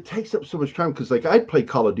it takes up so much time because like I'd play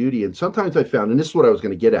Call of Duty, and sometimes I found, and this is what I was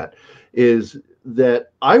going to get at, is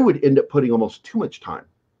that I would end up putting almost too much time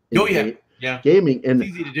Oh into yeah, gaming, and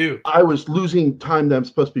it's easy to do. I was losing time that I'm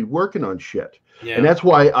supposed to be working on shit. Yeah. And that's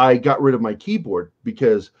why I got rid of my keyboard,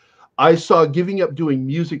 because I saw giving up doing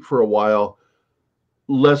music for a while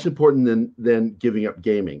less important than giving up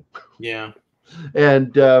gaming. Yeah.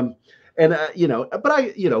 And you know, but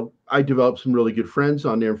I developed some really good friends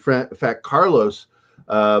on there. In fact, Carlos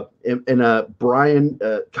and Brian,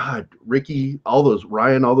 God, Ricky, all those,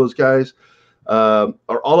 Ryan, all those guys are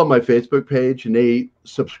all on my Facebook page, and they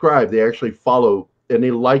subscribe. They actually follow, and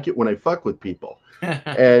they like it when I fuck with people.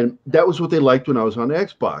 And that was what they liked when I was on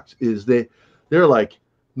Xbox. Is they're like,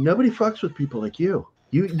 nobody fucks with people like you.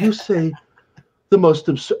 You say the most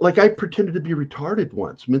absurd. Like I pretended to be retarded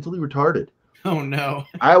once, mentally retarded. Oh no!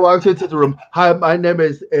 I walked into the room. Hi, my name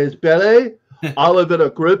is Billy. I live in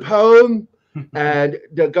a group home, and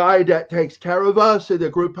the guy that takes care of us in the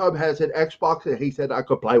group home has an Xbox, and he said I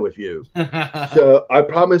could play with you. So I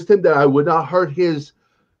promised him that I would not hurt his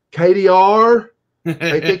KDR.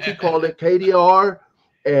 I think he called it KDR.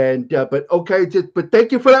 And but okay, but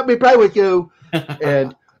thank you for letting me play with you.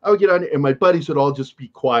 And I would get on, and my buddies would all just be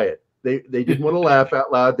quiet. They didn't want to laugh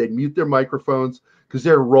out loud. They'd mute their microphones because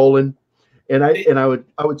they're rolling. And I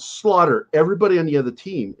would slaughter everybody on the other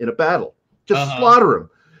team in a battle, just slaughter them.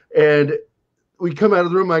 And we come out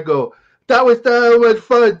of the room. I go, that was so much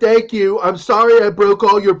fun. Thank you. I'm sorry I broke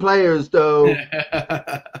all your players, though.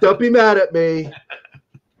 Don't be mad at me.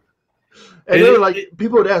 And they were like,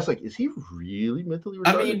 people would ask, like, is he really mentally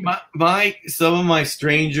retarded? I mean, some of my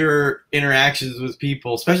stranger interactions with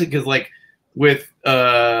people, especially because like with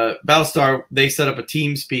Battlestar, they set up a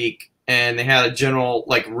TeamSpeak. And they had a general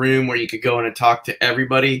like room where you could go in and talk to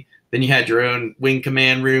everybody. Then you had your own wing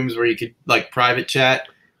command rooms where you could like private chat.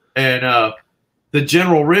 And the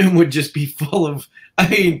general room would just be full of, I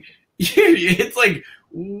mean, it's like,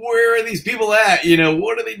 where are these people at? You know,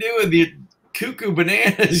 what are they doing? The cuckoo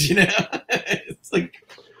bananas, you know? It's like,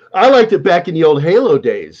 I liked it back in the old Halo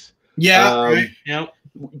days. Yeah, right. Yeah.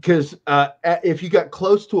 Because if you got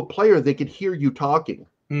close to a player, they could hear you talking.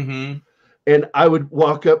 Mm-hmm. And I would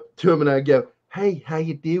walk up to him and I'd go, "Hey, how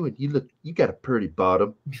you doing? You got a pretty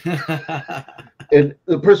bottom." And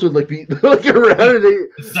the person would like be looking around, and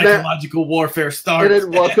psychological warfare starts. And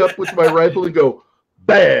I'd walk up with my rifle and go,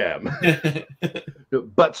 "Bam!"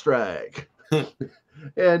 Butt strike.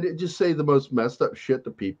 And just say the most messed up shit to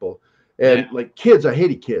people. And like kids, I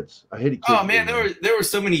hated kids. Oh man, there were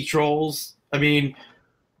so many trolls. I mean,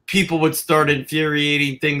 people would start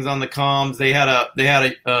infuriating things on the comms. They had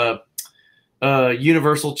a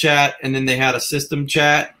universal chat, and then they had a system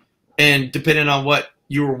chat, and depending on what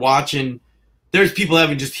you were watching, there's people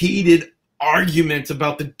having just heated arguments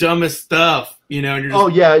about the dumbest stuff, you know. And you're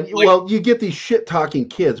just, like, well, you get these shit talking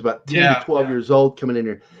kids about 10 to 12 years old coming in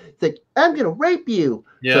here. It's like, I'm gonna rape you.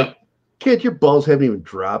 Yeah, like, kid, your balls haven't even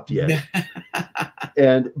dropped yet.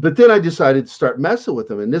 But then I decided to start messing with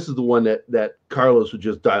them, and this is the one that Carlos would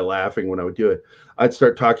just die laughing when I would do it. I'd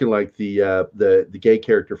start talking like the gay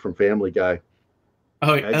character from Family Guy.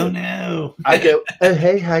 Oh no! I go, "Oh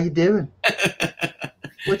hey, how you doing?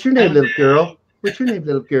 What's your name, little girl? What's your name,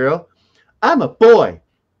 little girl? I'm a boy.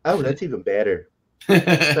 Oh, that's even better."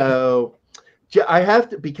 So I have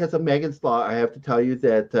to, because of Megan's Law, I have to tell you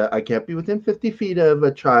that I can't be within 50 feet of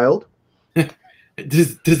a child.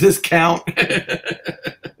 Does this count?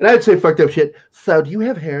 And I'd say fucked up shit. So, do you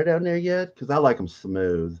have hair down there yet? Because I like them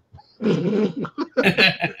smooth.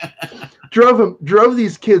 Drove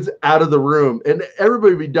these kids out of the room, and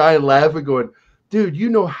everybody would be dying laughing, going, "Dude, you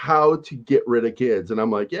know how to get rid of kids?" And I'm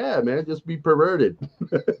like, "Yeah, man, just be perverted."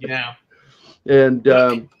 Yeah. And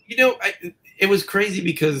you know, it was crazy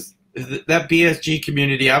because that BSG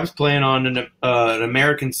community, I was playing on an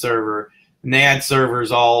American server, and they had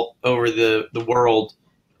servers all over the world,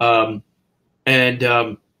 I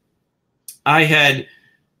had.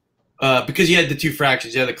 Because you had the two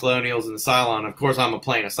fractions, you had the Colonials and the Cylon. Of course, I'm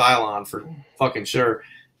playing a Cylon for fucking sure.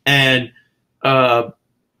 And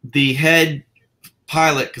the head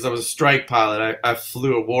pilot, because I was a strike pilot, I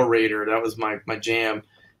flew a War Raider. That was my jam.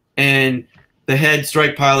 And the head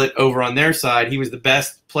strike pilot over on their side, he was the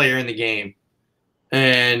best player in the game.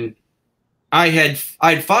 And I'd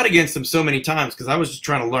fought against him so many times because I was just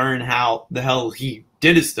trying to learn how the hell he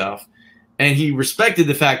did his stuff. And he respected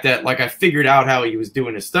the fact that, like, I figured out how he was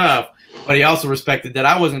doing his stuff, but he also respected that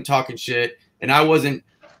I wasn't talking shit, and I was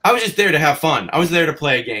just there to have fun. I was there to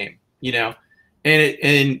play a game, you know?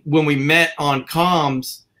 And when we met on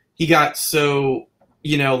comms, he got so,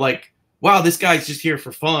 you know, like, wow, this guy's just here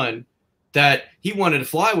for fun. that he wanted to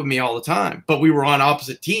fly with me all the time, but we were on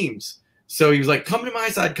opposite teams. So he was like, come to my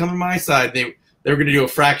side, come to my side. They were going to do a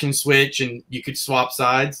fraction switch, and you could swap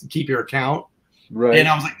sides and keep your account. Right. And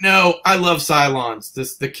I was like, no, I love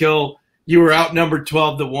Cylons. The kill, you were outnumbered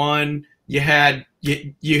 12-1. You had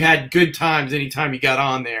good times anytime you got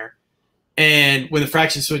on there. And when the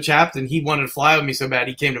fraction switch happened, he wanted to fly with me so bad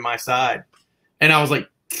he came to my side. And I was like,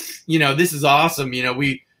 this is awesome.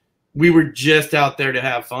 We were just out there to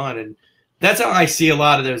have fun. And that's how I see a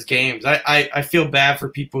lot of those games. I feel bad for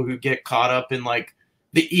people who get caught up in like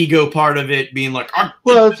the ego part of it, being like,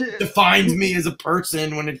 it defines me as a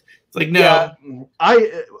person, when it's like, no. Yeah,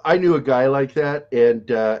 I knew a guy like that,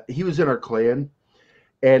 and he was in our clan,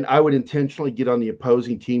 and I would intentionally get on the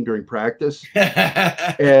opposing team during practice,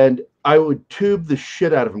 and I would tube the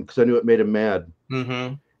shit out of him because I knew it made him mad.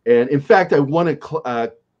 Mm-hmm. And in fact, I won a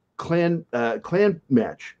clan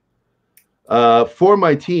match for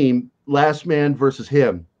my team, last man versus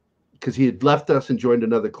him, because he had left us and joined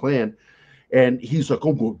another clan. And he's like, "Oh,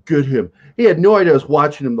 we'll get him." He had no idea I was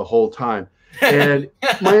watching him the whole time. And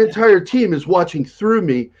my entire team is watching through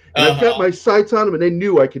me. And I've got my sights on him, and they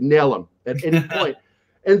knew I could nail him at any point.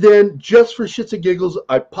 And then, just for shits and giggles,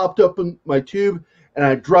 I popped open my tube, and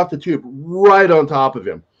I dropped the tube right on top of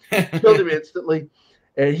him. Killed him instantly.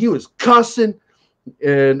 And he was cussing.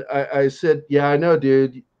 And I said, "Yeah, I know,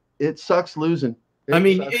 dude. It sucks losing."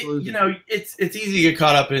 It's easy to get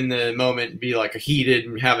caught up in the moment and be like heated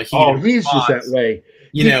and have a heated Oh, he's response, just that way.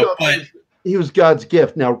 But he was God's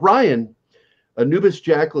gift. Now, Ryan, Anubis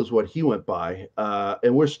Jackal is what he went by,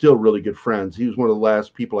 and we're still really good friends. He was one of the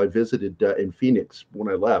last people I visited in Phoenix when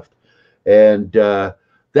I left. And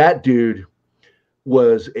that dude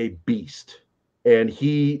was a beast, and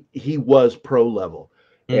he was pro level.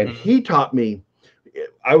 And he taught me,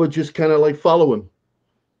 I would just kind of like follow him.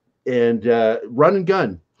 And run and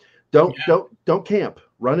gun, don't camp,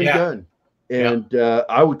 run and gun. And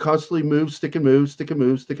I would constantly move, stick and move, stick and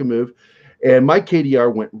move, stick and move. And my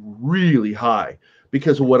KDR went really high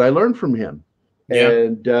because of what I learned from him.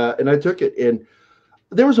 And I took it. And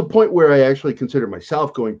there was a point where I actually considered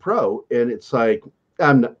myself going pro, and it's like,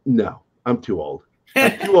 I'm too old.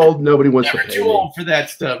 I'm too old. Nobody wants to pay. Too old for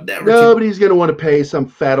that stuff. Nobody's going to want to pay some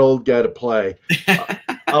fat old guy to play.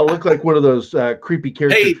 I'll look like one of those creepy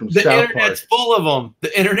characters from South Park. The internet's full of them.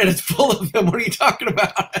 The internet is full of them. What are you talking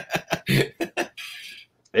about?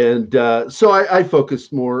 And so I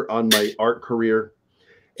focused more on my art career.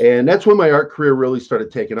 And that's when my art career really started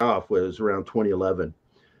taking off, was around 2011.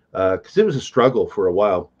 Because it was a struggle for a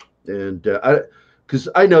while. And because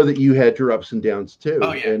I know that you had your ups and downs too.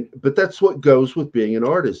 Oh, yeah. But that's what goes with being an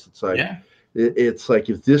artist. It's like, it's like,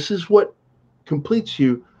 if this is what completes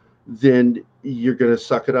you, then you're going to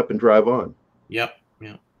suck it up and drive on. Yep.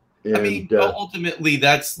 Yeah. And, I mean, ultimately,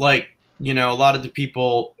 that's like, a lot of the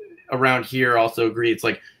people around here also agree. It's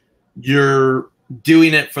like, you're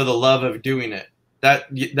doing it for the love of doing it.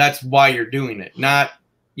 That's why you're doing it. Not,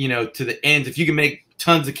 to the end. If you can make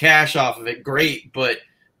tons of cash off of it, great. But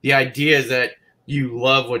the idea is that you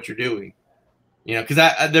love what you're doing. Because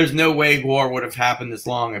there's no way GWAR would have happened this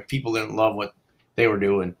long if people didn't love what they were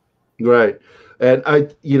doing. Right. And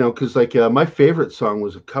because like my favorite song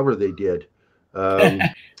was a cover they did.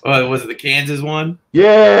 Was it the Kansas one?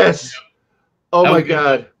 Yes. Oh my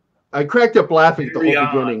God. I cracked up laughing at the whole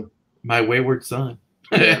beginning. My wayward son.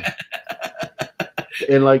 Yeah.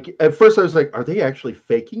 And like at first I was like, are they actually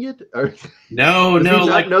faking it? No.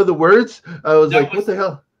 Like know the words? I was like, what the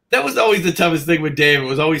hell? That was always the toughest thing with Dave. It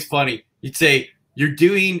was always funny. You'd say, you're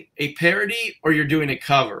doing a parody or you're doing a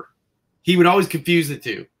cover. He would always confuse the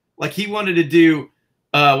two. Like he wanted to do,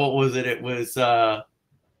 what was it? It was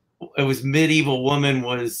Medieval Woman.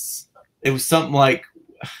 It was something like,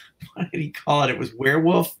 what did he call it? It was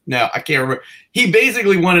Werewolf? No, I can't remember. He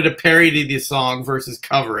basically wanted to parody the song versus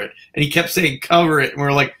cover it. And he kept saying cover it. And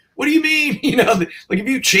we're like, what do you mean? Like if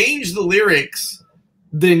you change the lyrics,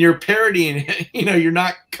 then you're parodying it. You're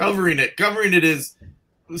not covering it. Covering it is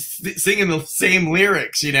singing the same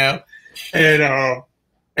lyrics, and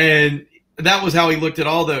that was how he looked at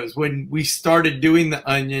all those. When we started doing the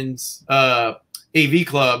Onions AV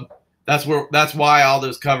Club, that's why all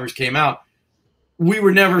those covers came out. We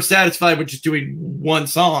were never satisfied with just doing one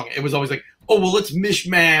song. It was always like, oh well, let's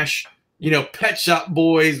mishmash, Pet Shop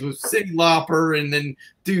Boys with Cyndi Lauper, and then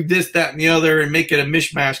do this, that, and the other, and make it a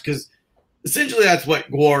mishmash, because essentially that's what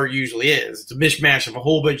GWAR usually is. It's a mishmash of a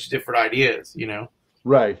whole bunch of different ideas,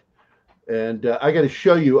 Right. And I got to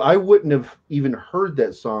show you, I wouldn't have even heard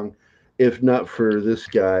that song if not for this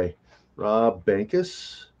guy, Rob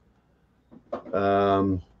Bankus.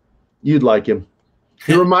 You'd like him.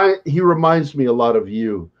 He reminds me a lot of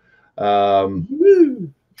you.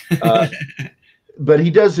 But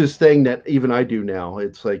he does this thing that even I do now.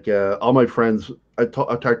 It's like all my friends. I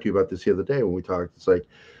talked to you about this the other day when we talked. It's like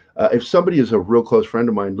if somebody is a real close friend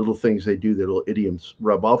of mine, little things they do, that little idioms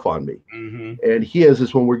rub off on me. And he has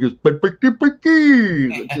this one where he goes,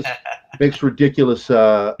 it just makes ridiculous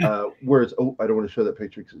words. Oh, I don't want to show that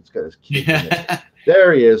picture because it's got his kid in it.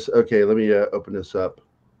 There he is. Okay, let me open this up.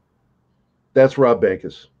 That's Rob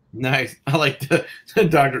Bankus. Nice. I like the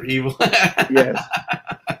Dr. Evil. Yes.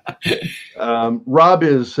 Rob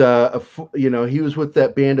is, he was with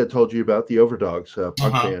that band I told you about, the Overdogs punk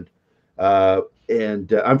band.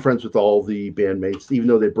 And I'm friends with all the bandmates, even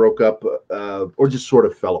though they broke up or just sort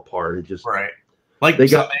of fell apart. It just like they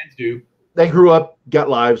some bands do. They grew up, got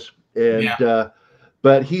lives, and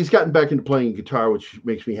but he's gotten back into playing guitar, which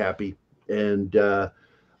makes me happy. And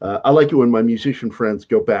I like it when my musician friends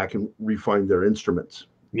go back and refine their instruments.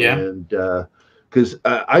 Yeah, and because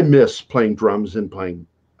I miss playing drums and playing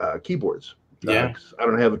keyboards. I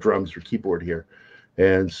don't have a drums or keyboard here.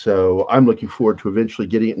 And so I'm looking forward to eventually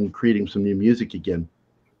getting it and creating some new music again.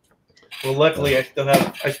 Well, luckily I still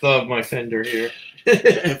have my Fender here.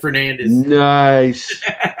 Fernandez. Nice.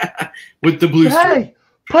 With the blue string. Hey,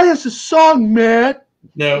 play us a song, Matt.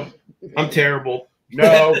 No, I'm terrible.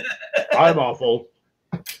 No, I'm awful.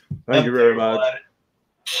 Thank you very much.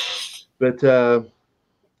 But so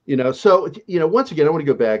once again, I want to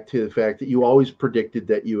go back to the fact that you always predicted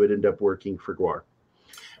that you would end up working for GWAR.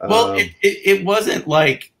 Well, it wasn't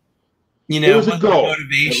like, it was a goal,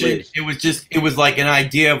 motivation. It was like an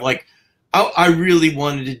idea of like, I really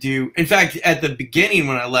wanted to do. In fact, at the beginning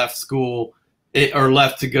when I left school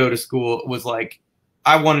left to go to school, it was like,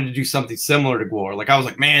 I wanted to do something similar to GWAR. Like I was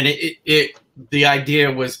like, man, the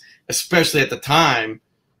idea was, especially at the time,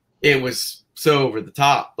 it was so over the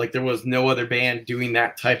top. Like there was no other band doing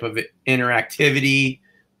that type of interactivity,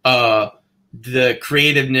 the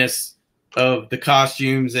creativeness of the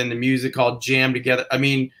costumes and the music all jammed together. I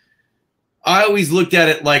mean, I always looked at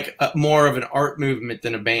it like more of an art movement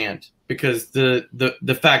than a band, because the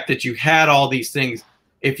fact that you had all these things,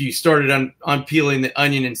 if you started on peeling the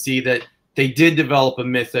onion and see that they did develop a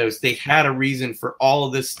mythos, they had a reason for all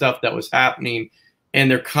of this stuff that was happening, and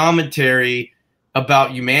their commentary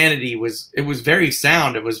about humanity was very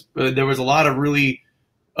sound. It was there was a lot of really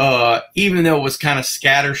even though it was kind of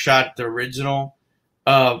scattershot, the original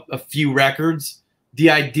a few records, the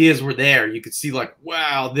ideas were there. You could see like,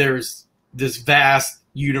 wow, there's this vast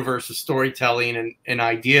universe of storytelling and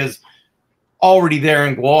ideas already there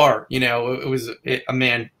in GWAR.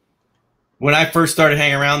 Man, when I first started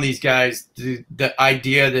hanging around these guys, the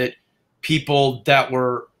idea that people that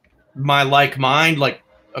were my like mind, like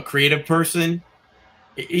a creative person,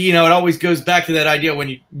 it always goes back to that idea when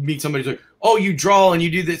you meet somebody who's like, oh, you draw and you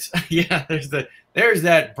do this. Yeah, there's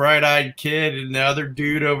that bright-eyed kid and the other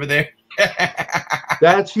dude over there.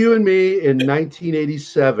 That's you and me in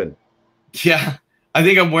 1987. Yeah, I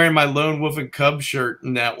think I'm wearing my Lone Wolf and Cub shirt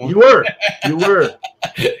in that one. You were.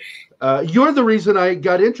 You're the reason I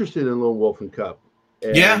got interested in Lone Wolf and Cub.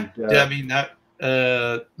 And, I mean that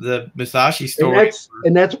the Musashi story.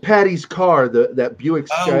 And that's Patty's car, that Buick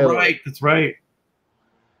Skyline. Oh, right, that's right.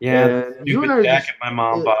 Yeah, stupid jacket my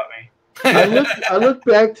mom bought me. I look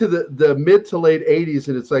back to the mid to late 80s,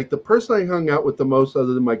 and it's like the person I hung out with the most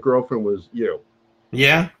other than my girlfriend was you.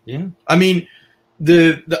 Yeah. I mean,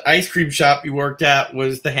 the ice cream shop you worked at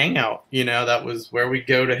was the hangout. That was where we'd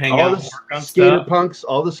go to hang out and work on stuff.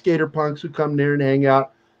 All the skater punks would come there and hang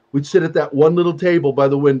out. We'd sit at that one little table by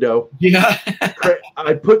the window. Yeah.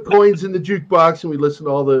 I'd put coins in the jukebox, and we'd listen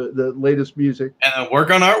to all the latest music. And then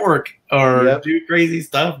work on artwork or do crazy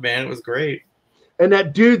stuff, man. It was great. And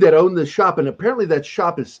that dude that owned the shop, and apparently that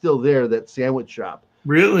shop is still there, that sandwich shop.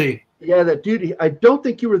 Really? Yeah, that dude. I don't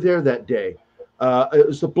think you were there that day. It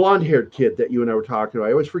was the blonde-haired kid that you and I were talking about.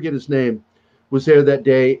 I always forget his name. Was there that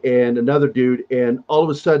day, and another dude, and all of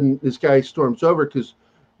a sudden this guy storms over because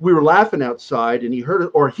we were laughing outside, and he heard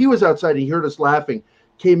it, or he was outside and he heard us laughing,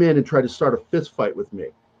 came in and tried to start a fist fight with me.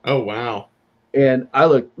 Oh, wow. And I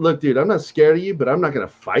look, dude, I'm not scared of you, but I'm not going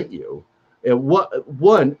to fight you.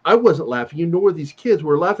 And I wasn't laughing, nor were these kids.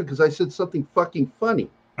 Were laughing because I said something fucking funny.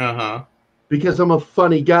 Because I'm a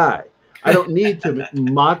funny guy. I don't need to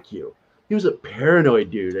mock you. He was a paranoid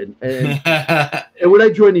dude. And when I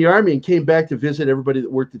joined the Army and came back to visit everybody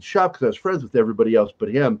that worked at the shop, because I was friends with everybody else but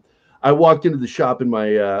him, I walked into the shop in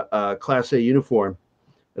my Class A uniform,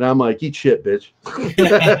 and I'm like, eat shit, bitch.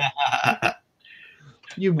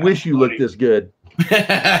 You wish you looked this good.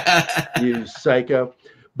 You psycho.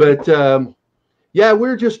 But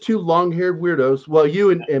we're just two long-haired weirdos. Well,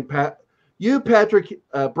 you and Patrick,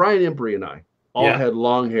 Brian Embry and I all had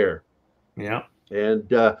long hair. Yeah. And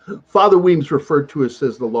Father Weems referred to us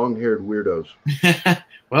as the long-haired weirdos.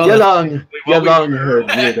 Well, you long-haired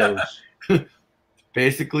weirdos.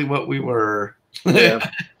 Basically what we were. Yeah.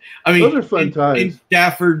 I mean, those are fun times. In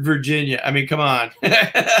Stafford, Virginia. I mean, come on.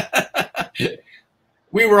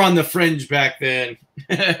 We were on the fringe back then.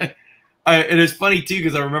 It is funny, too,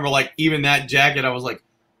 because I remember, like, even that jacket,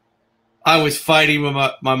 I was fighting with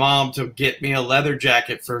my mom to get me a leather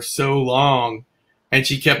jacket for so long. And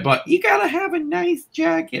she kept like, you got to have a nice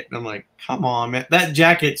jacket. And I'm like, come on, man. That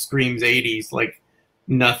jacket screams 80s like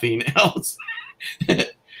nothing else.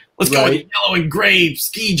 Let's go with the yellow and gray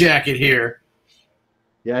ski jacket here.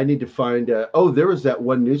 Yeah, I need to find. There was that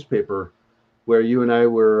one newspaper where you and I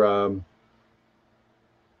were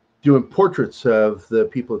doing portraits of the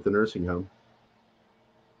people at the nursing home.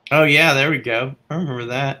 Oh, yeah, there we go. I remember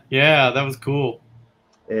that. Yeah, that was cool.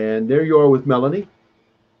 And there you are with Melanie.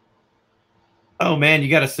 Oh, man, you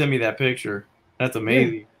got to send me that picture. That's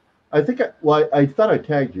amazing. Yeah. I think I thought I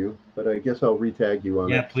tagged you, but I guess I'll re-tag you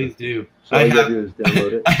on it. Yeah, please do. So all you got to do is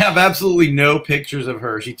download it. I have absolutely no pictures of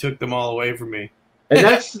her. She took them all away from me. And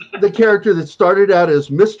that's the character that started out as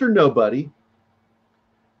Mr. Nobody.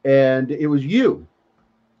 And it was you.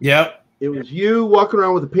 Yep. It was you walking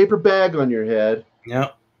around with a paper bag on your head.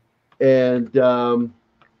 Yep. And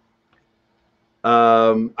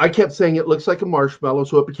I kept saying it looks like a marshmallow,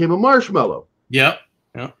 so it became a marshmallow. Yep.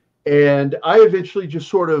 Yep. And I eventually just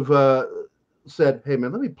sort of said, hey,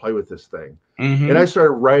 man, let me play with this thing. Mm-hmm. And I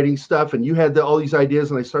started writing stuff, and you had all these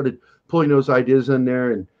ideas, and I started pulling those ideas in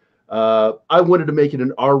there. And I wanted to make it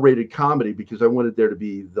an R-rated comedy because I wanted there to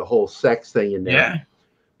be the whole sex thing in there. Yeah.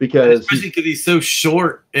 Because especially because he's so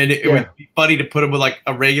short, and it would be funny to put him with like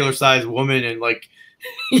a regular sized woman and like,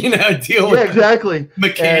 deal with exactly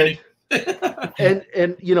mechanic. And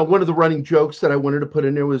one of the running jokes that I wanted to put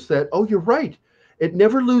in there was that, oh, you're right. It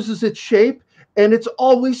never loses its shape, and it's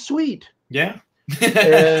always sweet. Yeah.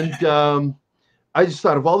 And I just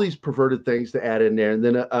thought of all these perverted things to add in there. And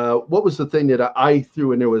then what was the thing that I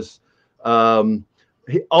threw in there was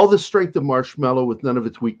all the strength of Marshmallow with none of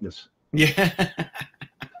its weakness. Yeah.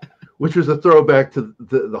 Which was a throwback to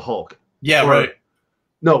the Hulk. Yeah, right.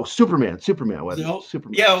 No, Superman. Superman.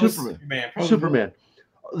 Superman. Yeah, Superman.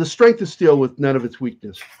 The strength of steel with none of its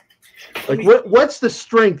weakness. Like, what's the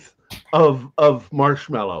strength of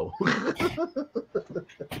Marshmallow?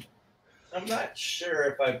 I'm not sure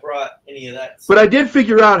if I brought any of that. But I did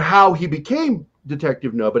figure out how he became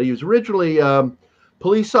Detective Nobody. He was originally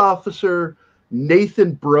police officer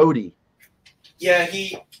Nathan Brody. Yeah,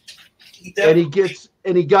 he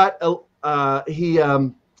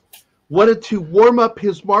wanted to warm up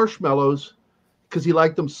his marshmallows because he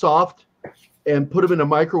liked them soft and put them in a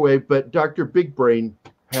microwave. But Dr. Big Brain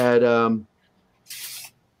had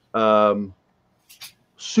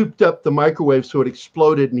souped up the microwave so it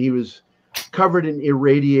exploded, and he was covered in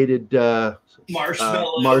irradiated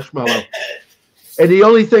marshmallow. And the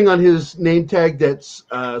only thing on his name tag that's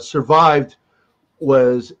survived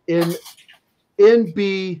was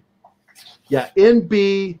NBODY,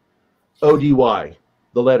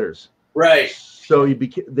 the letters. Right. So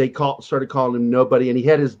they started calling him Nobody, and he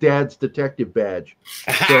had his dad's detective badge,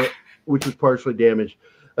 which was partially damaged.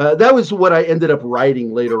 That was what I ended up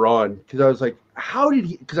writing later on, because I was like, how did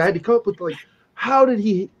he? Because I had to come up with how did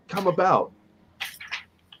he come about?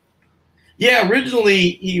 Yeah, originally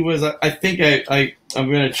he was. I think I'm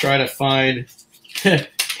going to try to find.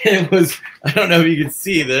 It was. I don't know if you can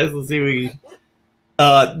see this. Let's see if we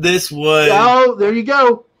can. This was. Oh, there you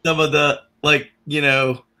go. Some of the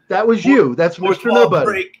That was you. That's Mr.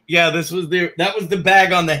 Nobody. Yeah, that was the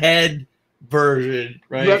bag on the head version,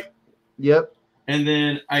 right? Yep. And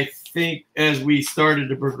then I think as we started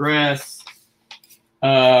to progress,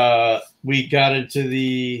 we got into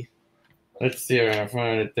the. Let's see if I can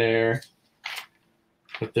find it there.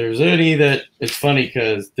 If there's any that it's funny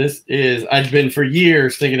because I've been for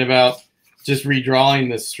years thinking about just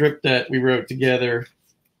redrawing the strip that we wrote together.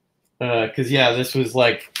 Because this was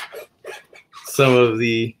like some of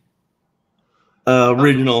the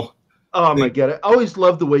original. Oh my God! I always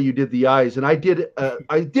loved the way you did the eyes, and I did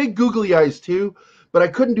googly eyes too, but I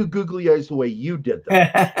couldn't do googly eyes the way you did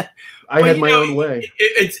them. I had my own way.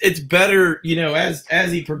 It's better,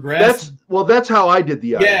 as he progressed. That's how I did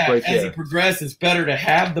the eyes. Yeah, as he progressed, it's better to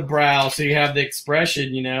have the brow so you have the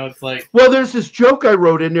expression. It's like. Well, there's this joke I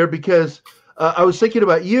wrote in there because I was thinking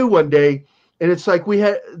about you one day, and it's like we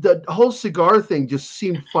had the whole cigar thing just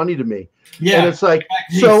seemed funny to me. Yeah, and it's like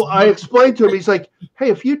so. I explained to him. He's like, "Hey,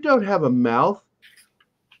 if you don't have a mouth,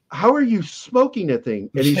 how are you smoking that thing?"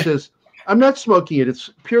 And he says, "I'm not smoking it. It's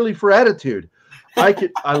purely for attitude."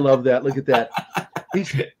 I love that. Look at that.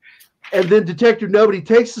 And then Detective Nobody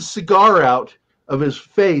takes the cigar out of his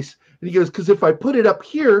face, and he goes, because if I put it up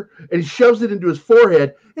here and he shoves it into his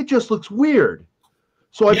forehead, it just looks weird.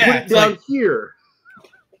 So I put it down here.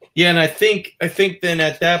 Yeah, and I think then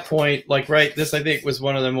at that point, like, right, this I think was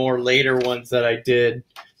one of the more later ones that I did.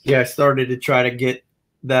 Yeah, I started to try to get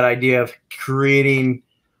that idea of creating,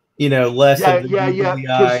 you know, less of the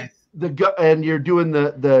eyes. And you're doing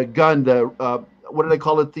the gun, what do they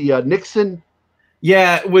call it? The Nixon.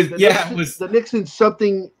 Yeah, it was. It was the Nixon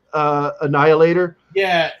something annihilator.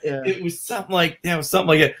 Yeah, it was something like that. Was something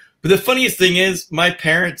like it. But the funniest thing is, my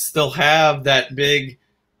parents still have that big.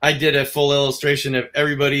 I did a full illustration of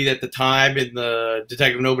everybody at the time in the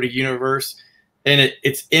Detective Nobody universe, and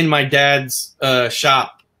it's in my dad's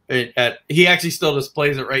shop. He actually still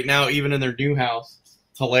displays it right now, even in their new house.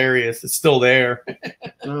 It's hilarious. It's still there.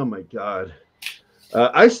 Oh my God!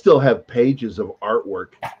 I still have pages of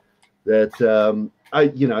artwork that I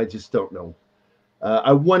just don't know.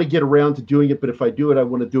 I want to get around to doing it, but if I do it, I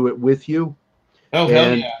want to do it with you. Oh,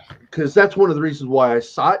 hell yeah! Because that's one of the reasons why I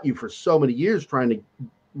sought you for so many years, trying to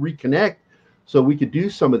reconnect so we could do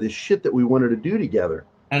some of this shit that we wanted to do together.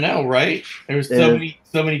 I know, right? There's so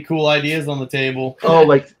many cool ideas on the table. Oh,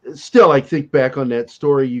 like still I think back on that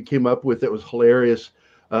story you came up with that was hilarious,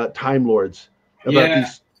 Time Lords, about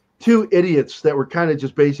these two idiots that were kind of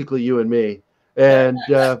just basically you and me, and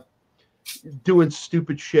doing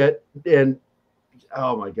stupid shit. And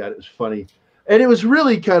oh my God, it was funny. And it was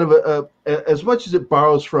really kind of as much as it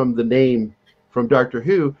borrows from the name from Doctor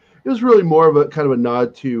Who, it was really more of a kind of a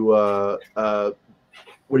nod to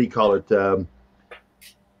what do you call it?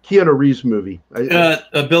 Keanu Reeves movie.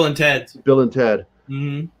 Bill and Ted. Bill and Ted.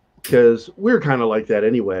 Because we're kind of like that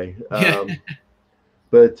anyway.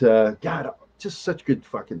 But God, just such good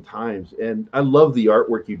fucking times. And I love the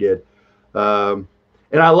artwork you did. And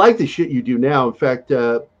I like the shit you do now. In fact,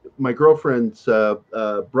 my girlfriend's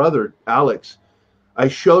brother, Alex, I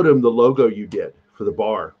showed him the logo you did for the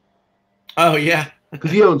bar. Oh, yeah.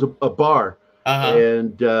 Because he owns a bar,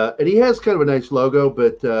 and he has kind of a nice logo,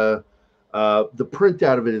 but the print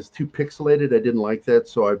out of it is too pixelated. I didn't like that,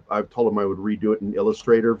 so I've told him I would redo it in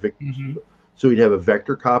Illustrator, so he'd have a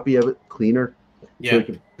vector copy of it, cleaner, so he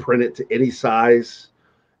could print it to any size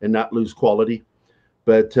and not lose quality.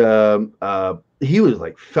 But he was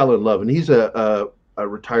like fell in love, and he's a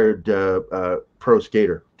retired pro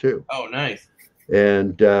skater too. Oh, nice!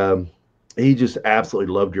 And he just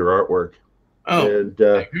absolutely loved your artwork. Oh, and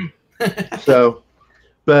so,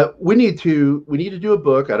 but we need to do a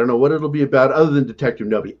book. I don't know what it'll be about other than Detective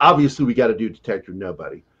Nobody. Obviously, we got to do Detective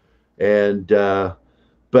Nobody, and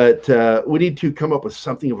but we need to come up with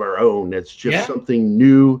something of our own. That's just something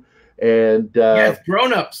new and it's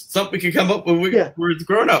grown-ups. Something we can come up with. Where it's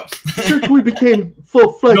grown-ups. Since we became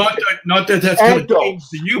full-fledged, not that that's going to change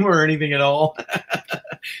the humor or anything at all.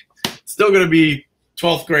 Still going to be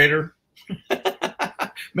 12th grader.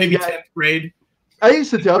 Maybe 10th grade. I used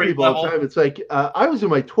to tell people all the time, it's like I was in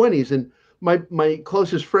my 20s and my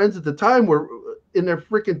closest friends at the time were in their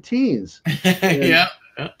freaking teens.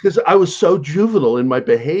 Because I was so juvenile in my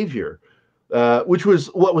behavior, which was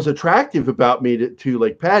what was attractive about me to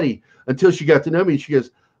like Patty until she got to know me. She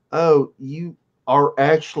goes, "Oh, you are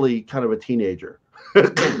actually kind of a teenager."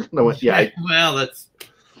 And I went, well, that's.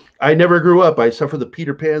 I never grew up. I suffer the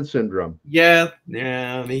Peter Pan syndrome. Yeah,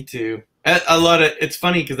 me too. A lot of it's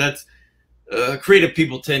funny because that's creative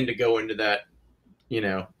people tend to go into that,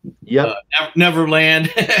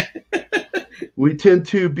 Neverland. We tend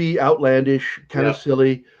to be outlandish, kind of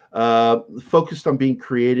silly, focused on being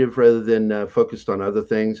creative rather than focused on other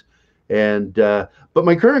things. And but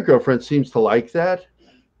my current girlfriend seems to like that.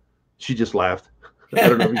 She just laughed. I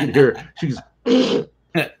don't know if you can hear her. She goes,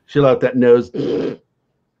 she let out that nose.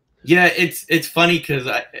 Yeah, it's funny because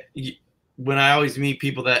when I always meet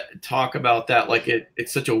people that talk about that, like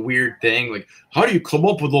it's such a weird thing. Like, how do you come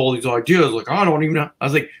up with all these ideas? Like, I don't even know. I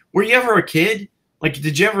was like, were you ever a kid? Like,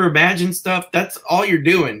 did you ever imagine stuff? That's all you're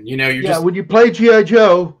doing. You're just when you play G.I.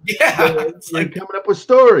 Joe. Yeah, it's like coming up with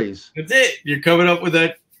stories. That's it. You're coming up with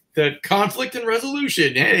that conflict and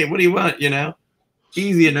resolution. Hey, what do you want?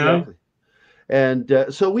 Easy enough. Exactly.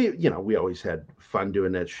 And so we always had fun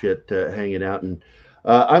doing that shit, hanging out. And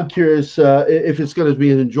I'm curious if it's going to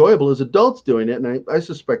be as enjoyable as adults doing it, and I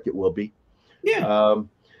suspect it will be. Yeah.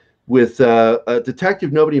 With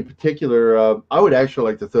Detective Nobody in particular, I would actually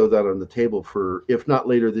like to throw that on the table for, if not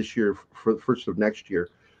later this year, for the first of next year.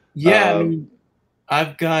 Yeah,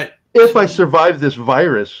 I've got. If I survive this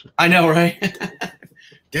virus. I know, right?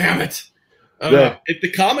 Damn it. If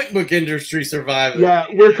the comic book industry survives. Yeah,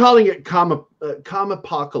 we're calling it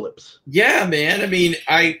Comapocalypse. Yeah, man. I mean,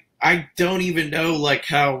 I I don't even know like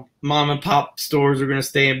how mom and pop stores are going to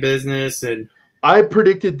stay in business, and I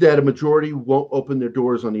predicted that a majority won't open their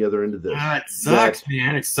doors on the other end of this. it sucks,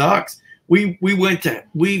 man. It sucks. We've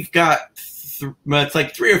got it's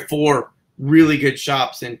like 3 or 4 really good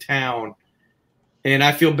shops in town, and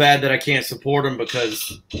I feel bad that I can't support them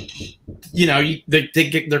because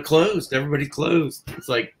they're closed. Everybody's closed. It's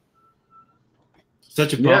like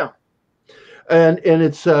such a bummer. Yeah. And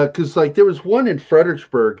it's because like there was one in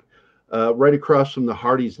Fredericksburg, right across from the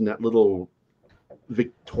Hardys in that little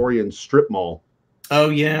Victorian strip mall. Oh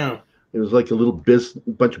yeah, it was like a little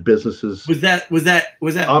bunch of businesses. Was that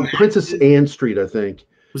on Princess Anne Street, I think.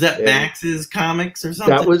 Was that Max's Comics or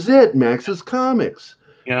something? That was it, Max's Comics.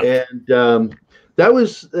 Yeah, and that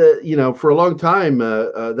was for a long time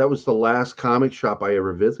that was the last comic shop I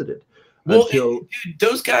ever visited. Well, dude,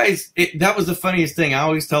 those guys, that was the funniest thing. I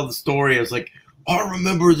always tell the story. I was like, I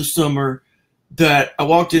remember the summer that I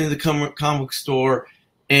walked into the comic store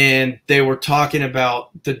and they were talking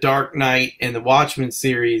about the Dark Knight and the Watchmen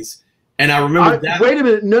series. And I remember that. Wait a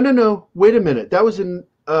minute. No. Wait a minute. That was in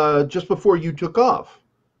just before you took off.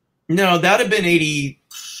 No, that would have been 80.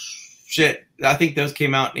 Shit. I think those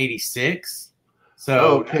came out in 86.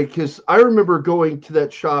 So okay, because I remember going to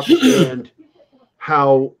that shop and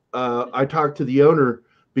how I talked to the owner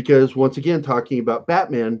because, once again, talking about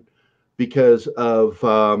Batman because of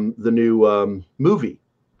the new movie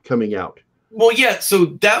coming out. Well, yeah, so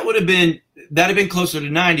that would have been closer to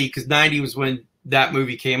 90 because 90 was when that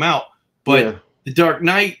movie came out. But The Dark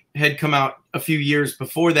Knight had come out a few years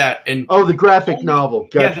before that. And the graphic novel.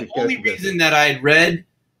 Gotcha, the only reason that I had read,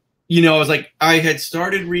 I was like, I had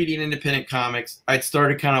started reading independent comics. I'd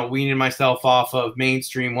started kind of weaning myself off of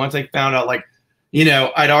mainstream. Once I found out, like,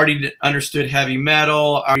 I'd already understood heavy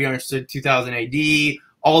metal. I already understood 2000 AD,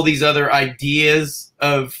 all these other ideas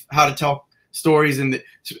of how to tell stories. And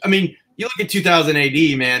you look at 2000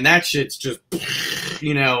 AD, man, that shit's just,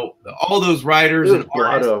 all those writers and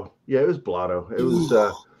artists. Yeah, it was Blotto. It was.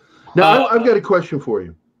 Now, I've got a question for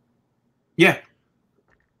you. Yeah.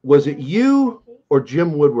 Was it you or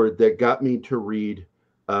Jim Woodward that got me to read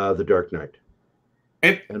The Dark Knight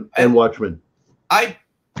and Watchmen? I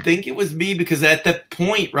think it was me because at that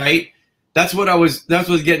point, right? That's what I was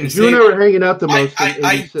getting. You and I were hanging out the most.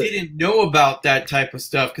 I didn't know about that type of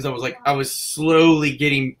stuff because I was slowly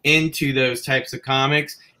getting into those types of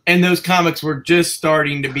comics, and those comics were just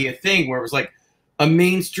starting to be a thing where it was like a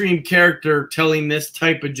mainstream character telling this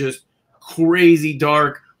type of just crazy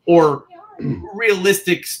dark or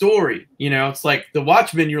realistic story. It's like the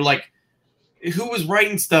Watchmen. You're like, who was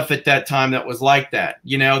writing stuff at that time that was like that?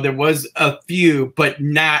 There was a few, but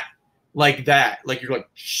not like that. Like you're like,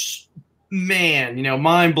 man,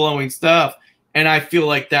 mind-blowing stuff. And I feel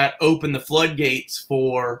like that opened the floodgates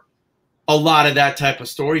for a lot of that type of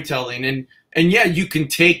storytelling. And yeah, you can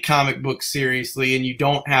take comic books seriously and you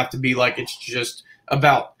don't have to be like it's just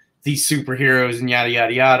about these superheroes and yada,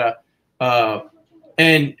 yada, yada.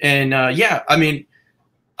 Yeah,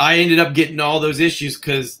 I ended up getting all those issues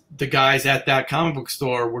because the guys at that comic book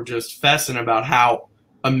store were just fessing about how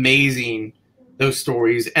amazing those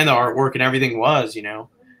stories and the artwork and everything was,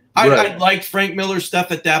 I liked Frank Miller's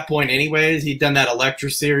stuff at that point anyways. He'd done that Elektra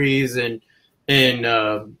series and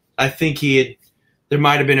I think there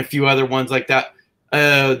might have been a few other ones like that.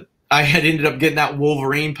 I had ended up getting that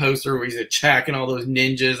Wolverine poster where he's attacking all those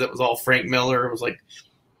ninjas. That was all Frank Miller. It was like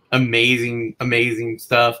amazing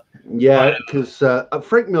stuff. Yeah, because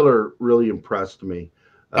Frank Miller really impressed me.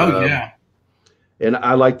 Yeah. And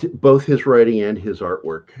I liked both his writing and his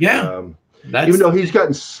artwork. Yeah. Even though he's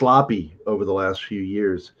gotten sloppy over the last few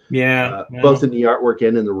years. Yeah. Both in the artwork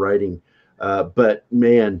and in the writing. But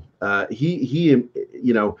man, he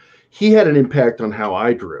had an impact on how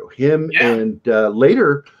I drew him. Yeah. And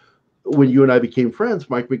later, when you and I became friends,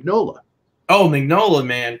 Mike Mignola. Oh, Mignola,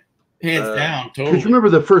 man. Hands down, totally. Because remember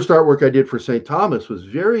the first artwork I did for St. Thomas was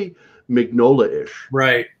very Mignola-ish.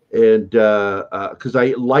 Right. And because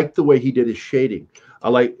I liked the way he did his shading.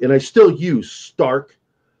 And I still use stark.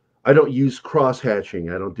 I don't use cross-hatching.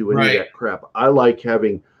 I don't do any of that crap. I like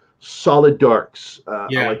having solid darks. I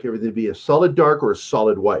like everything to be a solid dark or a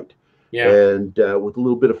solid white. Yeah. And with a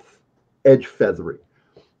little bit of edge feathering.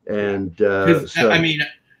 And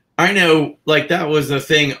I know like that was the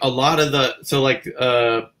thing. A lot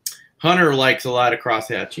of Hunter likes a lot of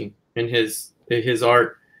cross-hatching in his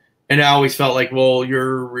art. And I always felt like, well,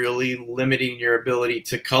 you're really limiting your ability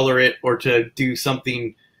to color it or to do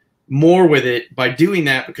something more with it by doing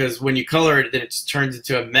that, because when you color it, then it just turns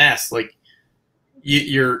into a mess. Like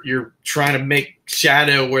you're trying to make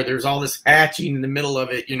shadow where there's all this hatching in the middle of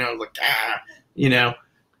it,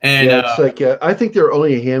 And yeah, it's like I think there are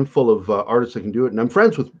only a handful of artists that can do it, and I'm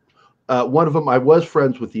friends with one of them. I was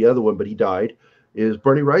friends with the other one, but he died. Is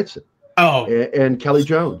Bernie Wrightson and Kelly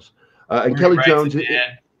Jones, and Bernie Kelly Wrightson, Jones.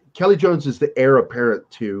 Kelly Jones is the heir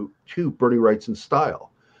apparent to Bernie Wrightson's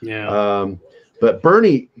style. Yeah. But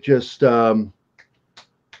Bernie just was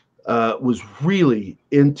really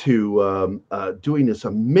into doing this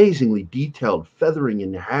amazingly detailed feathering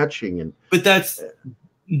and hatching, and but that's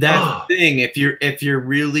the thing. If you're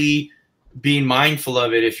really being mindful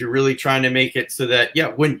of it, if you're really trying to make it so that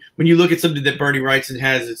when you look at something that Bernie Wrightson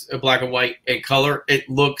has, it's a black and white and color, it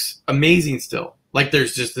looks amazing still. Like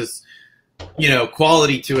there's just this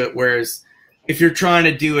quality to it. Whereas if you're trying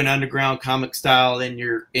to do an underground comic style and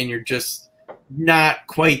you're just not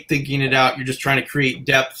quite thinking it out, you're just trying to create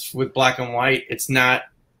depth with black and white, it's not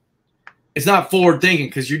forward thinking,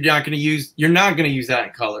 because you're not going to use that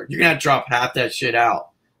in color. You're going to drop half that shit out.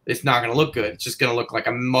 It's not going to look good. It's just going to look like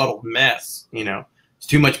a muddled mess. It's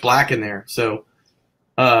too much black in there. So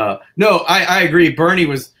no, I agree. Bernie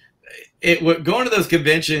was going to those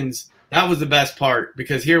conventions. That was the best part,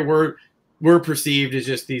 because here we're perceived as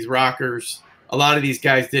just these rockers. A lot of these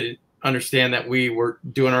guys didn't understand that we were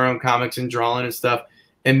doing our own comics and drawing and stuff,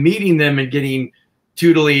 and meeting them and getting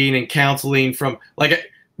tutoring and counseling from, like,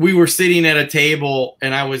 we were sitting at a table,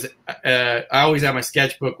 and I always had my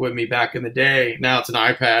sketchbook with me back in the day. Now it's an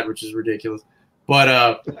iPad, which is ridiculous. But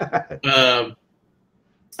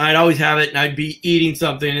I'd always have it, and I'd be eating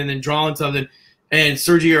something and then drawing something. And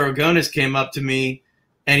Sergio Aragonis came up to me,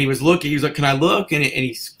 and he was looking. He was like, "Can I look?" And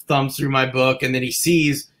he thumbs through my book, and then he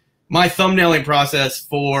sees my thumbnailing process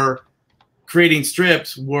for creating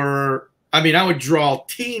strips were, I mean, I would draw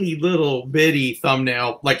teeny little bitty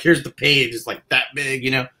thumbnail. Like, here's the page. It's like that big,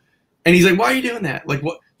 And he's like, "Why are you doing that? Like,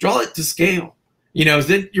 what? Draw it to scale.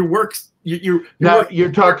 Then your work's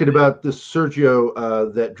you're talking about the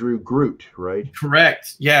Sergio that drew Groot, right?"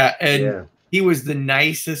 Correct. Yeah. And he was the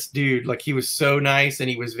nicest dude. Like, he was so nice, and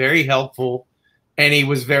he was very helpful, and he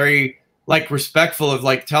was very, like, respectful of,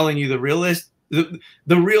 like, telling you the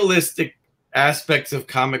realistic aspects of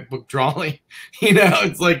comic book drawing.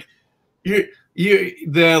 It's like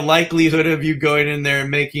the likelihood of you going in there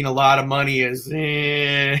and making a lot of money is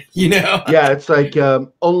yeah, it's like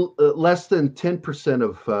less than 10%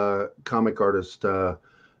 of comic artists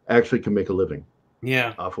actually can make a living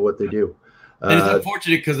off of what they do. And it's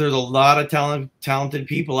unfortunate, because there's a lot of talented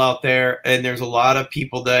people out there, and there's a lot of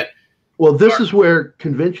people that this is where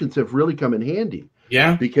conventions have really come in handy.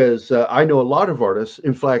 Yeah, because I know a lot of artists.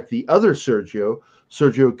 In fact, the other Sergio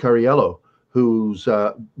Cariello, who's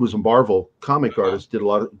was a Marvel comic artist, did a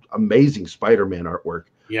lot of amazing Spider-Man artwork.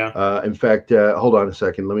 Yeah. In fact, hold on a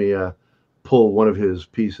second. Let me pull one of his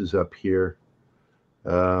pieces up here.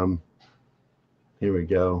 Here we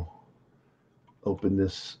go. Open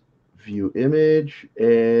this view image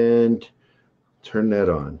and turn that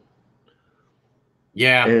on.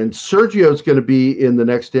 Yeah. And Sergio's going to be in the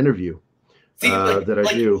next interview. See, that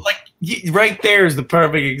I do. Right there is the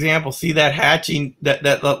perfect example. See that hatching,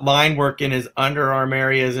 that line work in his underarm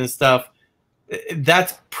areas and stuff.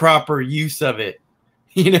 That's proper use of it.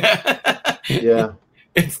 Yeah.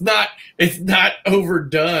 It's not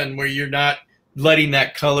overdone where you're not letting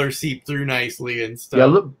that color seep through nicely and stuff.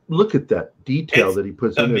 Yeah, look at that detail that he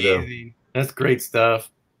puts in there, though. That's great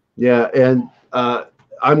stuff. Yeah, and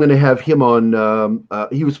I'm going to have him on.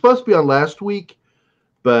 He was supposed to be on last week,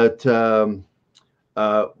 but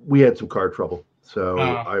we had some car trouble, so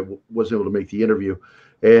I wasn't able to make the interview.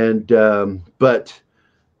 And but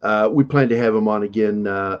we plan to have him on again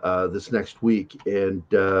this next week, and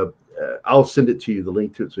I'll send it to you, the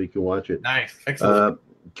link to it, so you can watch it. Nice, excellent.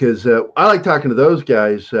 Because I like talking to those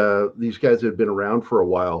guys. These guys that have been around for a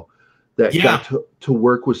while, that got to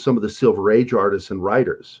work with some of the Silver Age artists and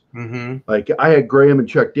writers. Mm-hmm. Like, I had Graham and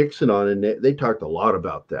Chuck Dixon on, and they talked a lot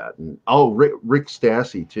about that. And Rick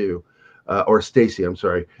Stacy too, or Stacy, I'm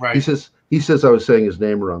sorry. Right. He says I was saying his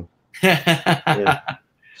name wrong. Yeah.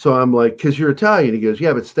 So I'm like, "Because you're Italian." He goes,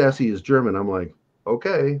 "Yeah, but Stacy is German." I'm like,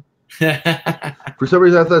 "Okay." For some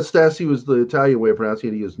reason, I thought Stacy was the Italian way of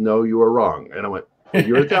pronouncing it. He goes, "No, you are wrong." And I went, "Well,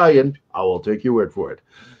 you're Italian. I will take your word for it."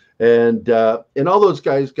 And all those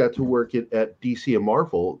guys got to work at DC and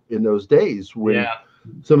Marvel in those days when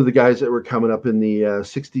some of the guys that were coming up in the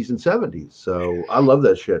 60s and 70s. So I love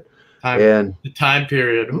that shit. The time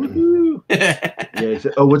period. Yeah.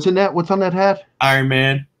 Oh, what's in that? What's on that hat? Iron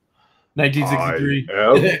Man, 1963. I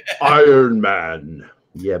am Iron Man.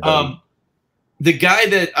 Yeah. Buddy. The guy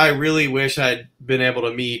that I really wish I'd been able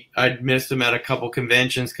to meet, I'd missed him at a couple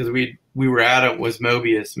conventions because we were at it, was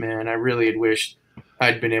Mobius. Man, I really had wished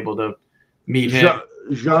I'd been able to meet him.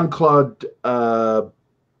 Jean-Claude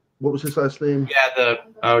what was his last name? Yeah,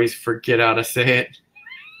 I always forget how to say it.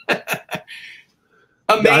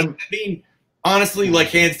 Amazing. I mean, honestly, like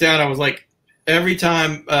hands down, I was like every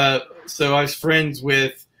time. So I was friends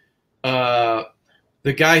with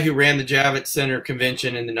the guy who ran the Javits Center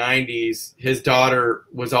convention in the 90s. His daughter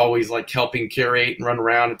was always like helping curate and run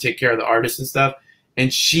around and take care of the artists and stuff.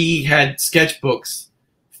 And she had sketchbooks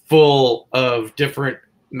full of different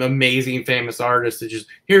amazing famous artists to just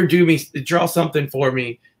here, draw something for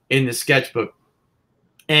me in the sketchbook.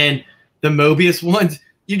 And the Mobius ones,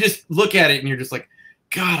 you just look at it and you're just like,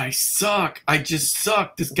 God, I suck. I just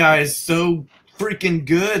suck. This guy is so freaking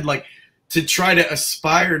good. Like, to try to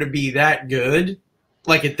aspire to be that good,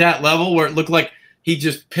 like at that level where it looked like he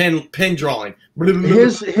just pen drawing.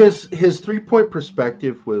 His 3-point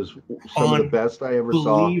perspective was some of the best I ever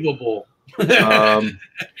saw. Unbelievable. And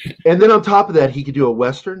then on top of that, he could do a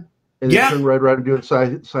Western and then turn right around and doing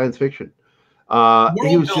science fiction.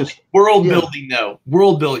 He was just world building, though.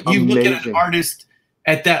 World building. You look at an artist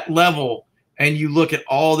at that level, and you look at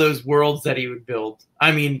all those worlds that he would build.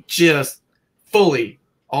 I mean, just fully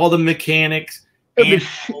all the mechanics and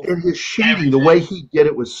his shading. The way he did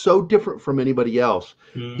it was so different from anybody else.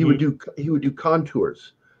 Mm-hmm. He would do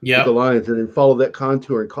contours with the lines, and then follow that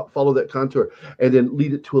contour and follow that contour, and then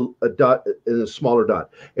lead it to a dot and a smaller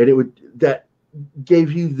dot, and that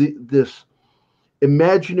gave you this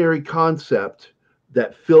imaginary concept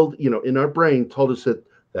that filled, in our brain told us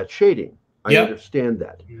that shading. I understand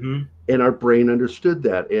that. Mm-hmm. And our brain understood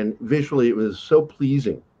that. And visually it was so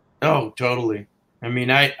pleasing. Oh, totally. I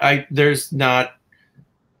mean, there's not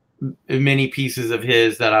many pieces of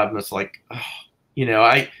his that I'm just like,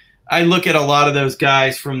 I look at a lot of those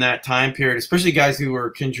guys from that time period, especially guys who were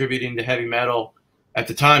contributing to heavy metal at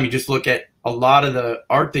the time. You just look at a lot of the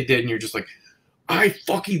art they did and you're just like, I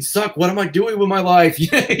fucking suck. What am I doing with my life?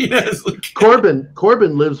 It's like,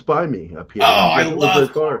 Corbin lives by me up here. Oh, I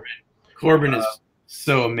love Corbin. Corbin is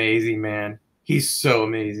so amazing, man. He's so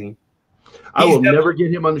amazing. I will never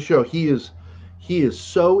get him on the show. He is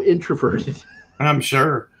so introverted. I'm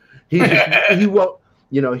sure. He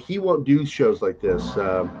won't do shows like this.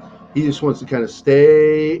 He just wants to kind of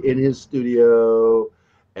stay in his studio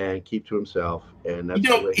and keep to himself. And that's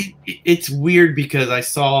it's weird because I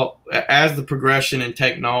saw as the progression in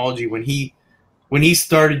technology when he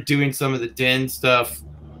started doing some of the Den stuff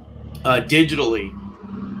digitally,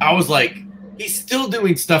 I was like, he's still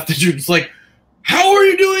doing stuff that you're just like, how are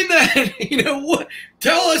you doing that? What?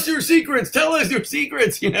 Tell us your secrets. Tell us your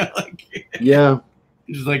secrets. Yeah.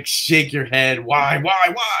 Just like shake your head. Why?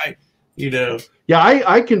 Yeah,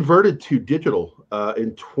 I converted to digital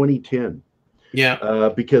in 2010. Yeah.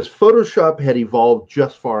 Because Photoshop had evolved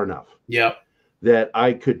just far enough. Yeah. That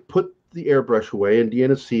I could put the airbrush away, and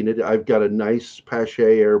Deanna's seen it. I've got a nice Pache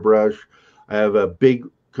airbrush. I have a big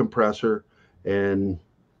compressor, and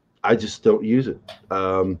I just don't use it.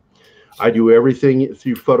 I do everything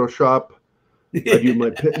through Photoshop. I do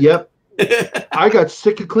my I got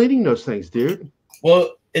sick of cleaning those things, dude.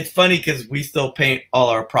 Well, it's funny because we still paint all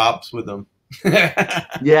our props with them.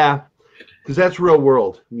 Yeah, because that's real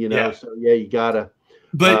world, Yeah. So yeah, you gotta.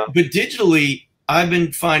 But digitally, I've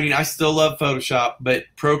been finding I still love Photoshop, but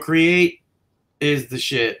Procreate is the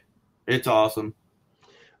shit. It's awesome.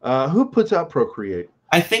 Who puts out Procreate?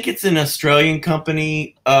 I think it's an Australian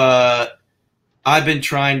company. I've been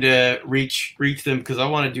trying to reach them because I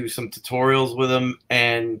want to do some tutorials with them,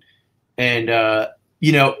 and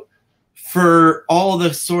for all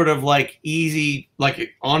the sort of like easy,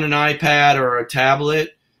 like on an iPad or a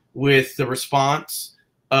tablet with the response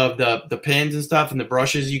of the pens and stuff and the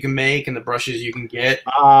brushes you can make and the brushes you can get.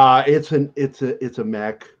 It's a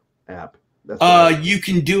Mac app. That's you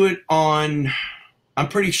can do it on. I'm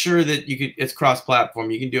pretty sure that it's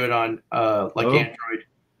cross-platform. You can do it on Android,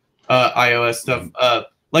 iOS stuff.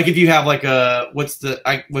 Like if you have like what's the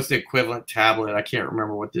equivalent tablet? I can't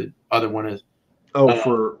remember what the other one is.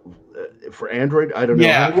 For Android, I don't know.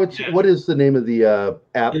 Yeah, what is the name of the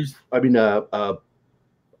app?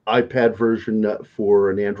 iPad version for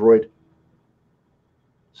an Android.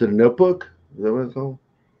 Is it a notebook? Is that what it's called?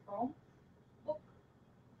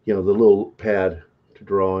 The little pad to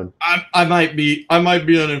draw on. I might be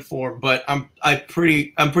uninformed, but I'm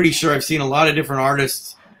pretty sure I've seen a lot of different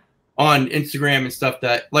artists on Instagram and stuff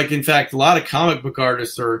that, like, in fact, a lot of comic book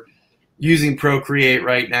artists are using Procreate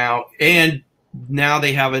right now, and now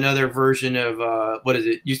they have another version of what is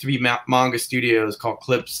it? Used to be Manga Studios, called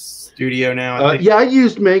Clips Studio now. I think. I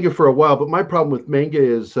used Manga for a while, but my problem with Manga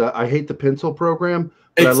is I hate the pencil program,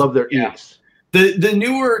 but I love their inks. The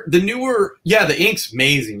newer, the ink's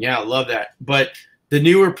amazing. Yeah, I love that. But the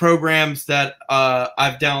newer programs that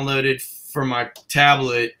I've downloaded for my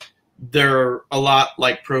tablet they're a lot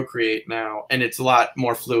like Procreate now, and it's a lot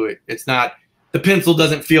more fluid. It's not, the pencil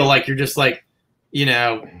doesn't feel like you're just like,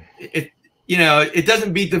 it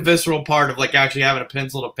doesn't beat the visceral part of like actually having a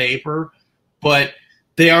pencil to paper, but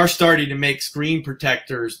they are starting to make screen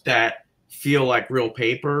protectors that feel like real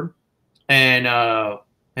paper, and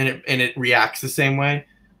it reacts the same way.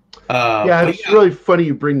 Yeah, it's really funny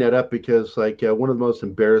you bring that up, because like one of the most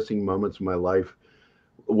embarrassing moments of my life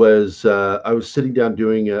was I was sitting down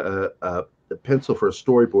doing a pencil for a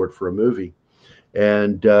storyboard for a movie,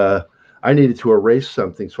 and I needed to erase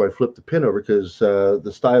something, so I flipped the pen over, because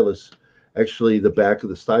the stylus, actually the back of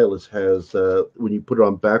the stylus has when you put it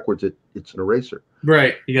on backwards, it's an eraser.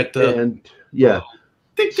 Right, you got the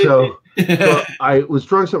so I was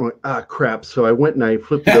drawing something, like, crap. So I went and I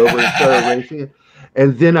flipped it over and started erasing it,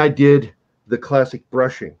 and then I did the classic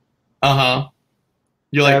brushing.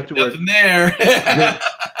 You're like, afterwards, nothing there.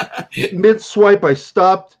 Mid swipe, I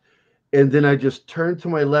stopped, and then I just turned to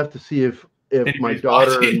my left to see if my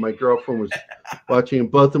daughter and my girlfriend was watching,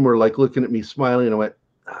 and both of them were like looking at me smiling, and I went,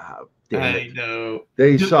 damn it. I know.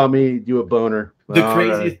 They saw me do a boner. The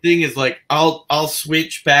craziest thing is, like, I'll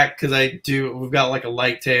switch back, because we've got like a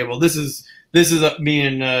light table. This is me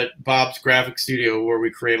and Bob's graphic studio, where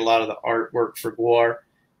we create a lot of the artwork for GWAR,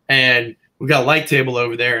 and we've got a light table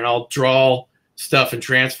over there, and I'll draw stuff and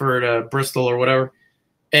transfer it to Bristol or whatever.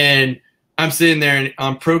 And I'm sitting there, and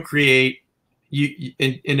on Procreate, you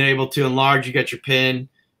able to enlarge, you got your pen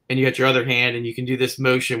and you got your other hand, and you can do this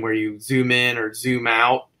motion where you zoom in or zoom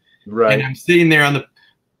out. Right. And I'm sitting there on the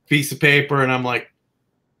piece of paper, and I'm like,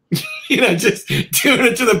 just doing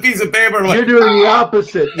it to the piece of paper. You're doing the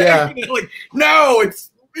opposite. Yeah. Like, no,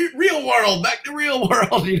 it's real world, back to real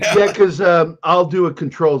world. Yeah, because I'll do a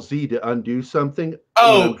Control-Z to undo something.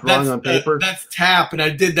 Oh, drawing on paper. That's tap, and I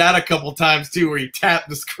did that a couple times too, where you tap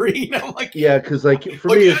the screen. I'm like, yeah, because like for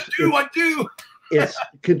me, it's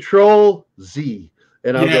Control-Z,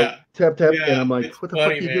 and I'll go tap, and I'm like, what the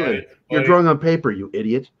fuck are you doing? You're drawing on paper, you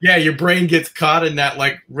idiot. Yeah, your brain gets caught in that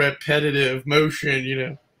like repetitive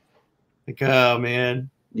motion, Like, oh man,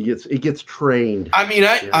 it gets trained. I mean,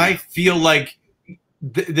 I feel like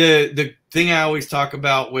the thing I always talk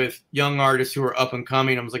about with young artists who are up and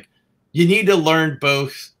coming, I was like, you need to learn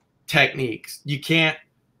both techniques. You can't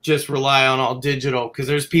just rely on all digital, because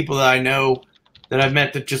there's people that I know that I've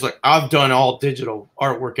met that just like, I've done all digital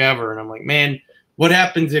artwork ever, and I'm like, man, what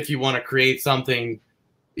happens if you want to create something?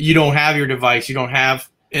 You don't have your device. You don't have,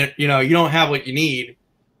 you don't have what you need.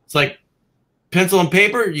 It's like pencil and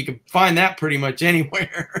paper. You can find that pretty much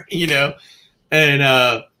anywhere, and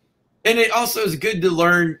it also is good to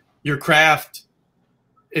learn your craft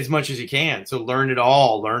as much as you can. So learn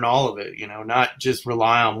all of it, not just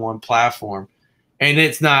rely on one platform. And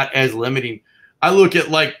it's not as limiting. I look at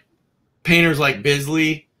like painters like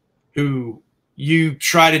Bisley, who you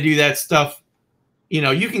try to do that stuff.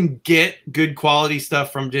 You can get good quality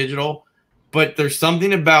stuff from digital, but there's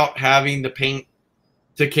something about having the paint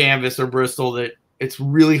to canvas or Bristol that it's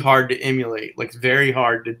really hard to emulate. Like, it's very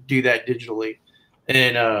hard to do that digitally.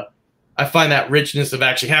 And I find that richness of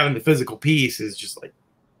actually having the physical piece is just like,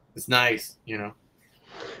 it's nice, Yeah,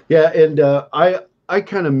 and I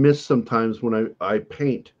kind of miss sometimes when I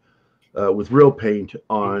paint with real paint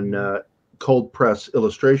on cold press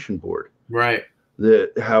illustration board. Right.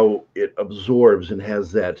 How it absorbs and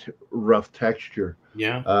has that rough texture.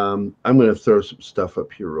 Yeah. I'm going to throw some stuff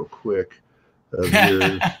up here real quick.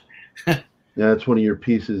 That's one of your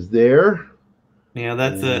pieces there. Yeah,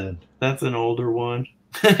 that's an older one.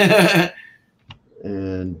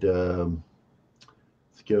 And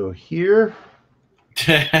let's go here.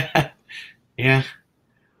 Yeah.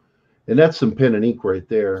 And that's some pen and ink right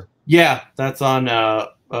there. Yeah, that's on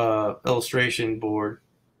illustration board.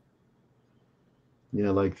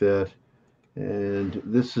 Yeah, like that. And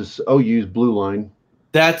this is, you use Blue Line.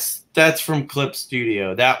 That's from Clip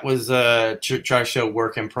Studio. That was try to show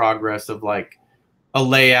work in progress of like a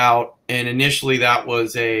layout. And initially that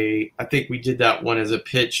was I think we did that one as a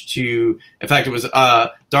pitch to, in fact, it was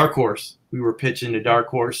Dark Horse. We were pitching to Dark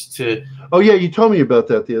Horse to. Oh yeah, you told me about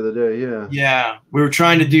that the other day. Yeah. Yeah, we were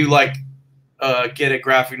trying to do like get a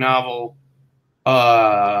graphic novel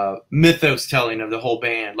mythos telling of the whole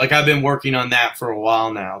band. Like, I've been working on that for a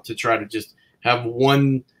while now, to try to just have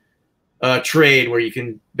one trade where you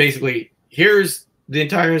can basically, here's the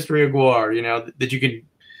entire history of GWAR, that you can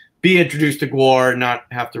be introduced to GWAR and not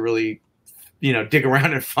have to really, dig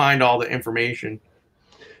around and find all the information.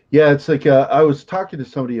 Yeah, it's like I was talking to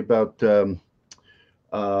somebody about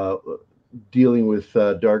dealing with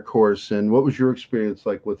Dark Horse, and what was your experience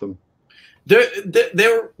like with them?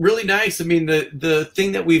 They're really nice. I mean, the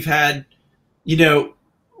thing that we've had,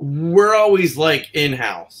 we're always like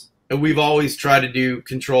in-house, and we've always tried to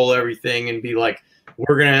control everything and be like,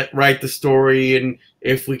 we're going to write the story, and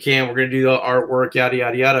if we can, we're going to do the artwork, yada,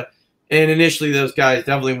 yada, yada. And initially those guys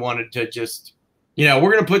definitely wanted to just, you know,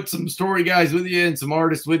 we're going to put some story guys with you and some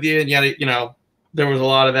artists with you, and yada, you know, there was a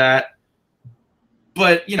lot of that.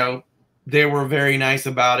 But, you know, they were very nice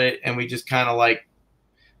about it, and we just kind of like,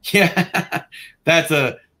 yeah, that's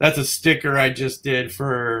a sticker I just did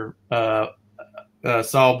for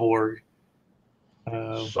Sawborg.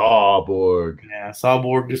 Sawborg. Yeah,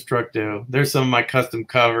 Sawborg Destructo. There's some of my custom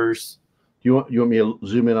covers. You want me to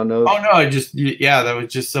zoom in on those? Oh no, that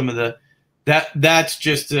was just some of the that's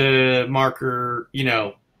just a marker, you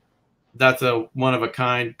know, that's a one of a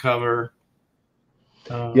kind cover.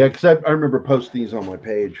 Yeah, because I remember posting these on my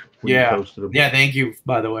page when you posted them. Yeah, thank you,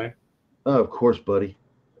 by the way. Oh, of course, buddy.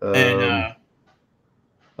 And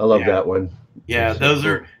I love that one. Yeah, those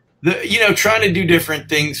are you know, trying to do different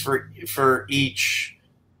things for each,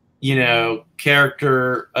 you know,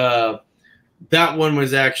 character. That one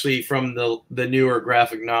was actually from the newer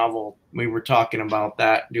graphic novel. We were talking about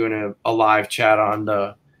that, doing a live chat on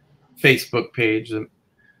the Facebook page.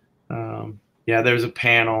 Yeah, there's a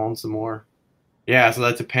panel and some more. Yeah, so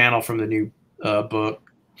that's a panel from the new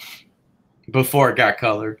book before it got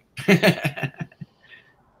colored.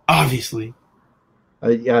 Obviously.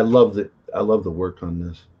 Yeah, I love the work on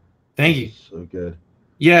this. Thank you. So good.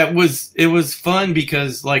 Yeah, it was fun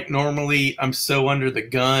because like normally I'm so under the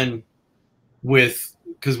gun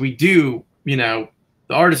because we do, you know,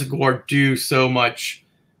 the artists of GWAR do so much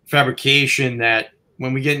fabrication that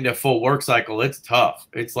when we get into a full work cycle, it's tough.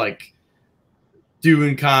 It's like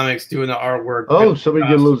doing comics, doing the artwork. Oh, somebody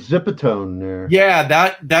did a little Zipatone there.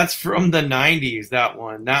 Yeah, that's from the 90s, that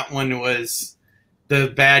one. That one was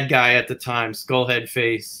the bad guy at the time, Skullhead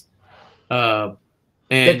Face. And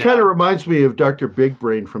it kind of reminds me of Dr. Big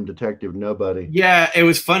Brain from Detective Nobody. Yeah, it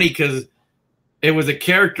was funny because it was a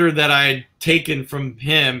character that I had taken from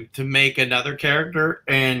him to make another character,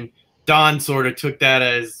 and Don sort of took that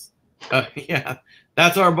as, yeah,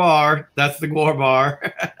 that's our bar. That's the GWAR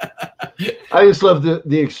bar. I just love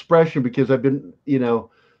the expression because I've been, you know,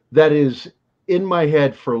 that is in my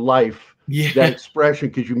head for life. Yeah. That expression,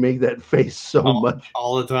 because you make that face so much.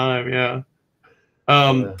 All the time, yeah.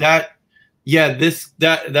 That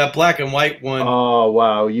black and white one. Oh,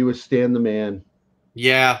 wow. You was Stan the Man.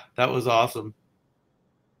 Yeah, that was awesome.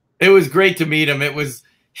 It was great to meet him. It was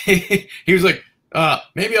he was like,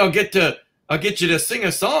 maybe I'll get you to sing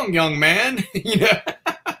a song, young man. You know.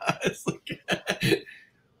 It's like,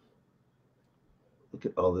 look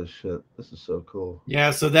at all this shit. This is so cool.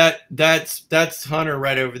 Yeah, so that's Hunter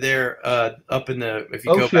right over there, up in the if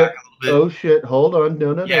you go shit. back a little bit. Oh shit. Hold on.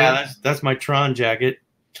 No. Yeah, that's my Tron jacket.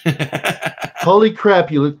 Holy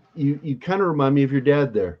crap, you kind of remind me of your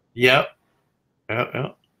dad there. Yep.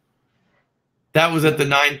 That was at the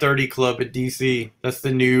 930 Club at DC. That's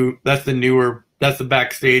the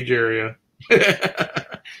backstage area.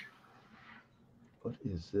 What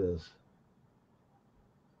is this?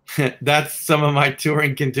 That's some of my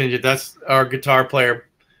touring contingent. That's our guitar player,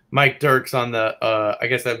 Mike Dirks, on the I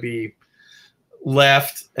guess that'd be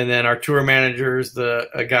left, and then our tour manager's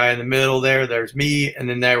a guy in the middle there. There's me, and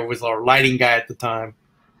then there was our lighting guy at the time.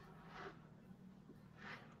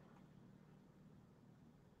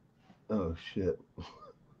 Oh shit.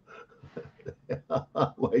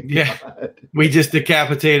 Oh my yeah. God. We just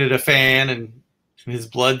decapitated a fan, and his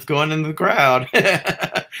blood's going into the crowd.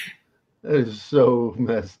 That is so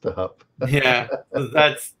messed up. Yeah,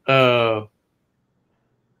 that's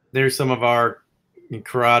there's some of our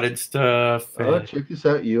carotid stuff. Oh, check this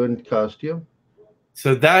out, you in costume.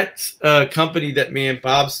 So that's a company that me and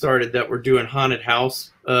Bob started that we're doing haunted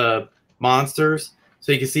house monsters.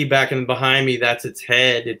 So you can see back in behind me, that's its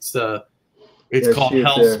head. It's called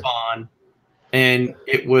Hellspawn, and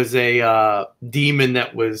it was a demon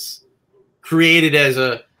that was created as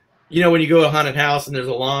a, you know, when you go to a haunted house and there's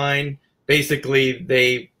a line, basically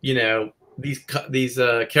they, you know, these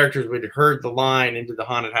characters would herd the line into the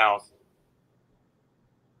haunted house.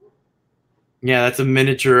 Yeah, that's a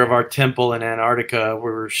miniature of our temple in Antarctica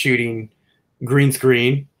where we're shooting green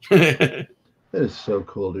screen. That is so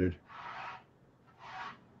cool, dude.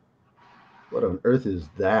 What on earth is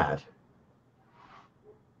that?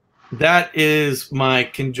 That is my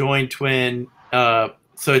conjoined twin. So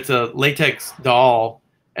it's a latex doll,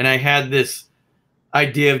 and I had this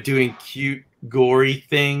idea of doing cute, gory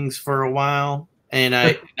things for a while, and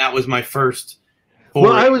that was my first.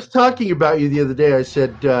 Well, I was talking about you the other day. I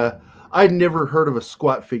said I'd never heard of a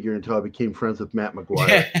squat figure until I became friends with Matt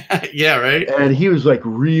Maguire. Yeah, right. And he was like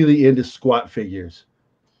really into squat figures.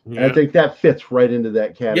 And I think that fits right into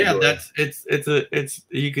that category. Yeah, it's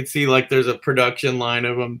you could see like there's a production line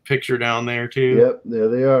of them picture down there too. Yep, there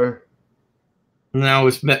they are. And I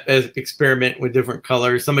was experiment with different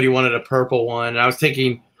colors. Somebody wanted a purple one. And I was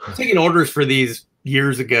taking orders for these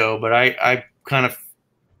years ago, but I kind of,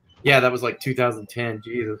 yeah, that was like 2010.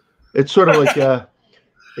 Jesus. It's sort of like,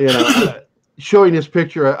 you know, showing this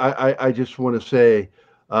picture. I just want to say,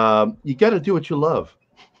 you got to do what you love.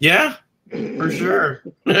 Yeah, for sure.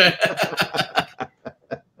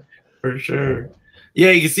 For sure.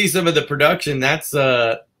 Yeah, you can see some of the production. That's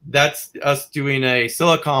us doing a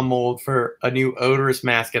silicone mold for a new odorous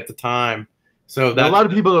mask at the time. So a lot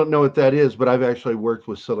of people don't know what that is, but I've actually worked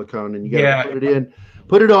with silicone, and you got to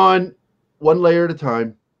put it on one layer at a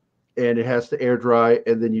time, and it has to air dry,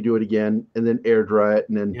 and then you do it again, and then air dry it,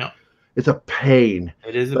 and then it's a pain.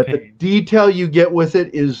 It is but the detail you get with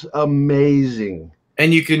it is amazing.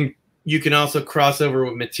 And you can also cross over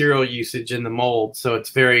with material usage in the mold, so it's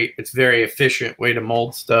very efficient way to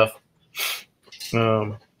mold stuff.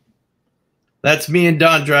 That's me and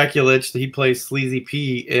Don Draculich. He plays Sleazy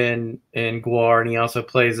P in GWAR, and he also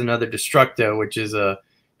plays another Destructo, which is a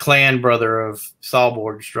clan brother of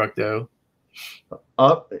Solborg Destructo.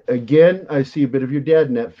 Up again, I see a bit of your dad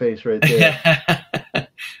in that face right there.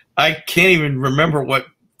 I can't even remember what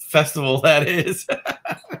festival that is.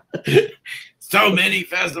 So many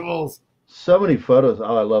festivals. So many photos.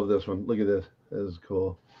 Oh, I love this one. Look at this. This is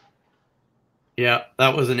cool. Yeah,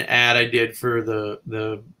 that was an ad I did for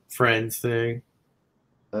the Friends thing.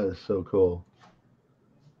 That is so cool.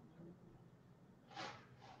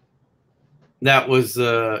 That was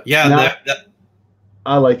I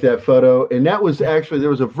like that photo, and that was actually, there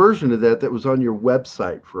was a version of that was on your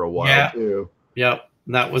website for a while too. Yep,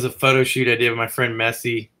 that was a photo shoot I did with my friend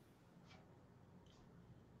Messi.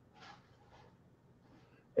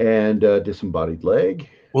 And disembodied leg.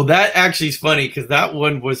 Well, that actually is funny because that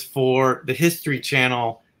one was for the History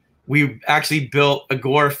Channel. We actually built a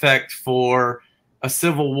GWAR effect for a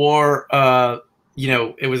Civil War.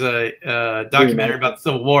 It was a documentary about the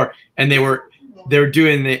Civil War, and they were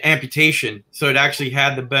doing the amputation. So it actually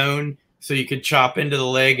had the bone, so you could chop into the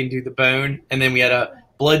leg and do the bone, and then we had a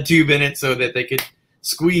blood tube in it so that they could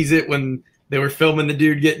squeeze it when they were filming the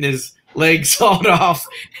dude getting his leg sawed off.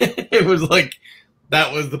 It was like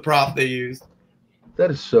that was the prop they used.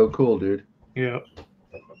 That is so cool, dude. Yeah.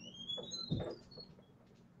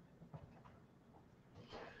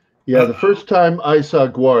 Yeah, the first time I saw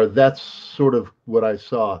GWAR, that's sort of what I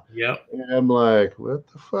saw. Yep. And I'm like, what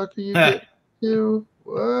the fuck are you doing?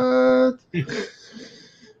 What?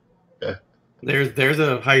 There's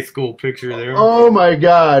a high school picture there. Oh my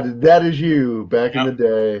God, that is you back in the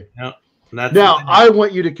day. Yep. Now I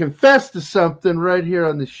want you to confess to something right here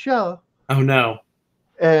on the show. Oh no.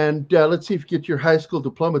 And let's see if you get your high school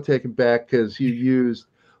diploma taken back, because you used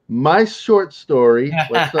my short story,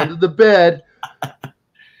 What's Under the Bed,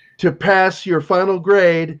 to pass your final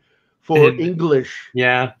grade for English.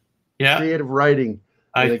 Yeah. Creative writing.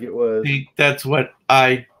 I think it was. I think that's what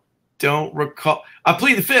I don't recall. I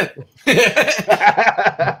plead the fifth.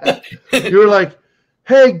 You were like,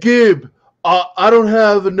 hey, Gib, I don't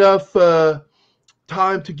have enough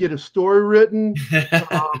time to get a story written.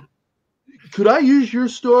 Could I use your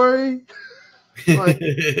story? Like,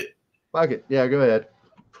 fuck it. Yeah, go ahead.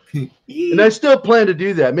 And I still plan to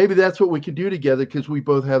do that. Maybe that's what we can do together, because we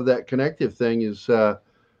both have that connective thing, is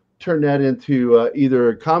turn that into either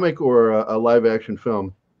a comic or a live action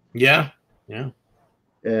film. Yeah.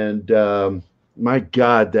 And my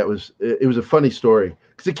God, it was a funny story,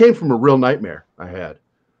 because it came from a real nightmare I had,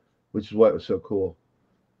 which is why it was so cool.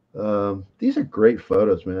 These are great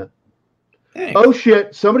photos, man. Thanks. Oh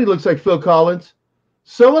shit, somebody looks like Phil Collins.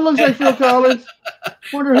 Someone looks like Phil Collins.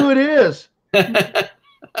 Wonder who it is.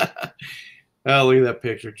 Oh, look at that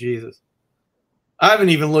picture. Jesus. I haven't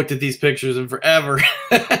even looked at these pictures in forever.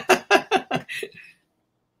 I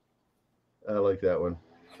like that one.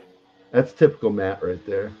 That's typical Matt right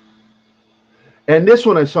there. And this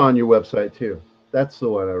one I saw on your website too. That's the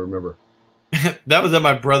one I remember. That was at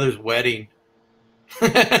my brother's wedding.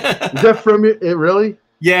 Is that from it? Really?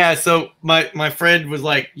 Yeah. So my friend was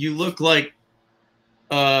like, "You look like,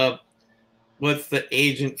 what's the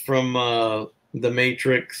agent from The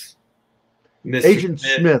Matrix? Mr. Agent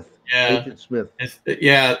Smith. Yeah. Agent Smith.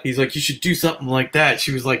 Yeah. He's like, you should do something like that."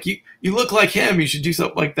 She was like, "You look like him. You should do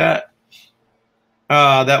something like that."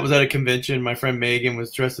 That was at a convention. My friend Megan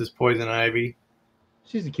was dressed as Poison Ivy.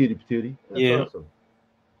 She's a cutie patootie. That's yeah. Awesome.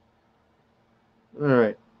 All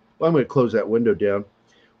right. Well, I'm going to close that window down.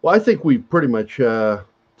 Well, I think we pretty much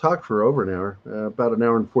talked for over an hour, about an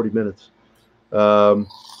hour and 40 minutes.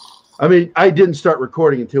 I I mean, I didn't start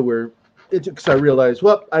recording until because I realized,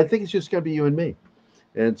 well, I think it's just going to be you and me.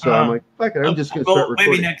 And so I'm like, fuck it, I'm just going to start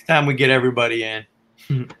recording. Maybe next time we get everybody in.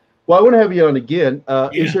 Well, I want to have you on again. Yeah.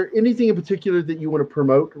 Is there anything in particular that you want to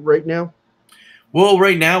promote right now? Well,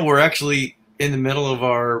 right now we're actually in the middle of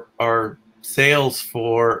our sales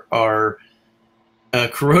for our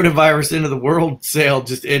coronavirus into the world sale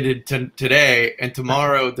just ended today, and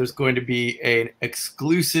tomorrow there's going to be an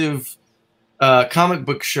exclusive comic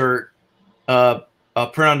book shirt,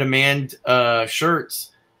 print on demand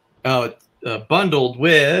shirts, bundled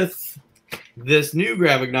with this new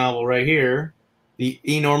graphic novel right here, The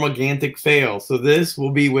Enormogantic Fail. So this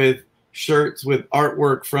will be with shirts with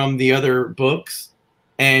artwork from the other books,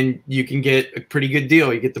 and you can get a pretty good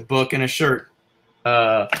deal. You get the book and a shirt.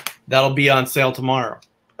 That'll be on sale tomorrow.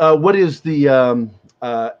 What is the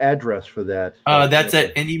address for that? That's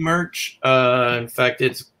at Indie Merch. In fact,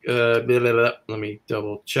 it's let me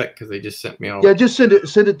double check because they just sent me all. Yeah, just send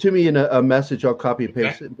it to me in a message. I'll copy and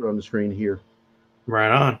paste it and put it on the screen here.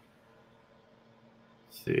 Right on.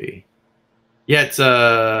 Let's see. Yeah, it's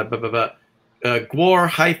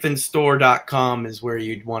GWAR-store.com is where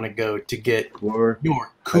you'd want to go to get your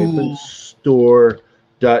cool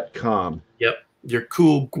store.com. Yep, your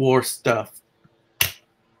cool GWAR stuff.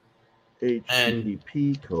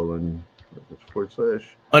 http://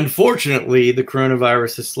 Unfortunately, the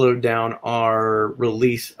coronavirus has slowed down our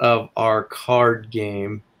release of our card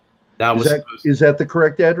game. Is that the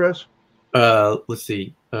correct address? Let's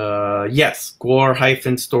see. Yes,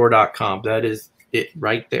 GWAR-store.com. That is it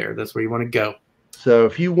right there. That's where you want to go. So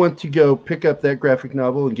if you want to go pick up that graphic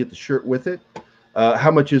novel and get the shirt with it,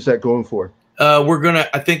 how much is that going for?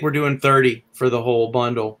 I think we're doing $30 for the whole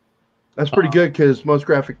bundle. That's pretty good because most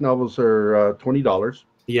graphic novels are $20.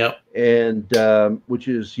 Yep. And which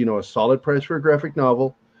is, a solid price for a graphic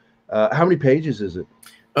novel. How many pages is it?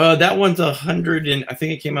 That one's 100 and I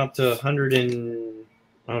think it came out to 100 and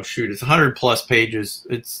it's 100 plus pages.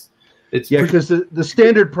 It's because the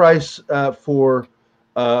standard price for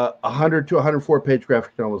 100 to 104 page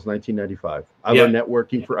graphic novel is $19.95. I learned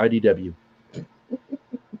networking for IDW.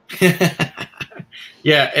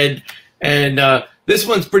 Yeah, and this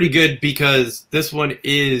one's pretty good because this one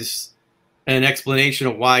is an explanation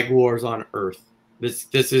of why GWAR is on Earth. This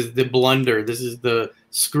is the blunder. This is the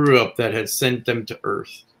screw up that has sent them to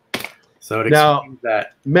Earth. So it explains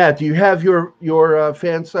that. Matt, do you have your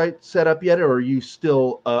fan site set up yet, or are you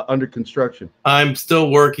still under construction? I'm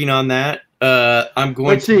still working on that.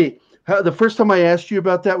 Let's see. The first time I asked you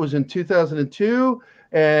about that was in 2002,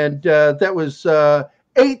 and that was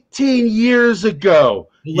 18 years ago.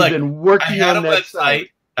 You've been working on that site.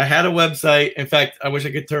 I had a website. In fact, I wish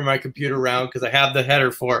I could turn my computer around because I have the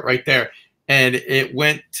header for it right there. And it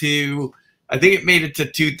went to, I think it made it to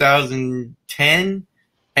 2010.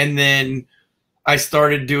 And then I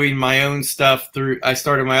started doing my own stuff I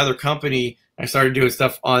started my other company. I started doing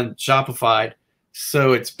stuff on Shopify.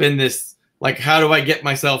 So it's been this, like, how do I get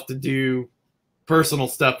myself to do personal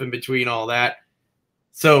stuff in between all that?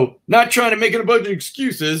 So not trying to make it a bunch of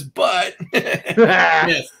excuses, but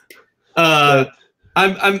yes. I'm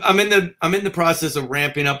in the process of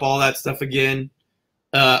ramping up all that stuff again.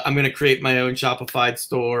 I'm going to create my own Shopify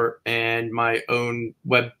store and my own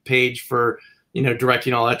web page for,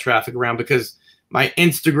 directing all that traffic around, because my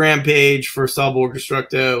Instagram page for Subborg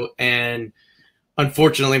Destructo and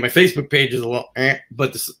unfortunately my Facebook page is a little,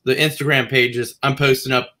 but the Instagram pages, I'm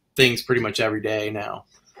posting up things pretty much every day now.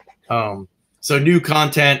 So new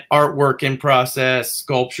content, artwork in process,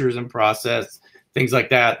 sculptures in process, things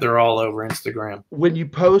like that. They're all over Instagram. When you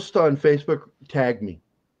post on Facebook, tag me.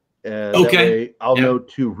 Okay. That way I'll know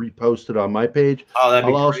to repost it on my page. Oh, that'd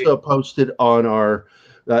be I'll great. also post it on our,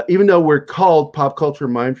 even though we're called Pop Culture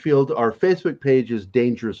Minefield, our Facebook page is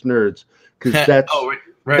Dangerous Nerds, because that's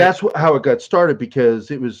that's how it got started,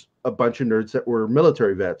 because it was a bunch of nerds that were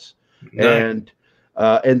military vets, nice.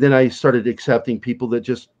 And then I started accepting people that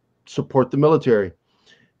just support the military,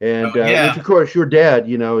 and which of course your dad,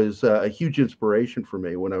 is a huge inspiration for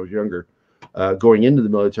me when I was younger. Going into the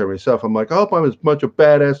military myself, I'm like, I hope I'm as much a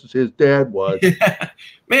badass as his dad was.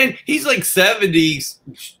 Man, he's like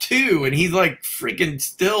 72, and he's like freaking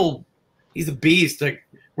still. He's a beast. Like,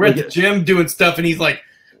 we're at the gym doing stuff, and he's like,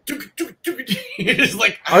 he's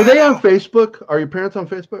like. Are they on Facebook? Are your parents on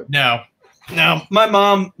Facebook? No. My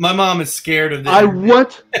mom is scared of this. I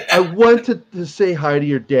wanted to say hi to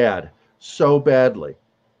your dad so badly.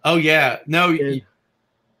 Oh yeah, no.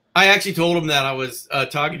 I actually told him that I was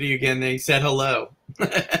talking to you again. And he said hello.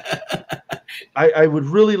 I would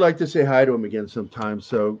really like to say hi to him again sometime.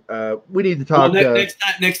 So we need to talk. Well,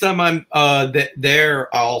 next time I'm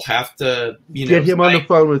there, I'll have to get him Skype on the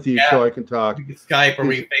phone with you so I can talk. We can Skype or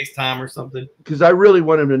we can FaceTime or something. Because I really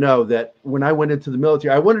want him to know that when I went into the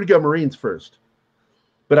military, I wanted to go Marines first,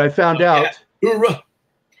 but I found out. Yeah.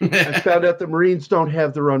 I found out that Marines don't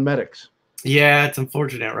have their own medics. Yeah, it's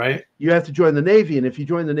unfortunate, right? You have to join the Navy, and if you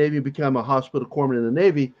join the Navy and become a hospital corpsman in the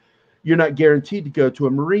Navy, you're not guaranteed to go to a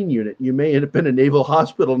Marine unit. You may end up in a naval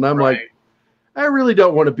hospital, and I'm like, I really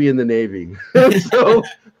don't want to be in the Navy. So,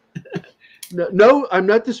 no, I'm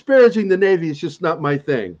not disparaging the Navy. It's just not my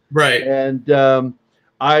thing. Right. And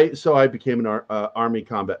I became an Army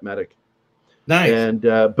combat medic. Nice. And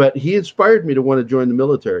but he inspired me to want to join the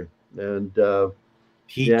military, and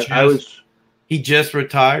he just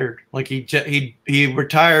retired. Like he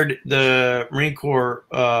retired the Marine Corps.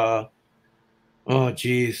 Oh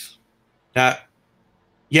geez,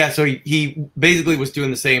 so he basically was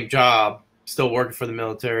doing the same job, still working for the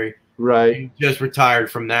military. Right. He just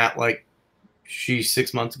retired from that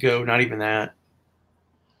 6 months ago. Not even that.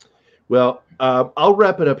 Well, I'll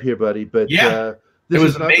wrap it up here, buddy. But yeah, it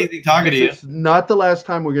was amazing talking to you. It's not the last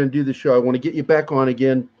time we're going to do the show. I want to get you back on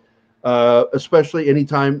again. Especially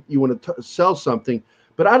anytime you want to sell something,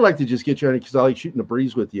 but I'd like to just get you on it because I like shooting the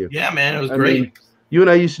breeze with you. Yeah, man, it was great. Mean, you and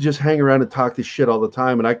I used to just hang around and talk this shit all the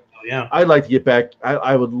time, and I'd like to get back.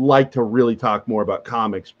 I would like to really talk more about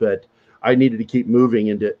comics, but I needed to keep moving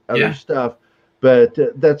into other stuff. But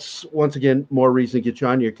that's once again more reason to get you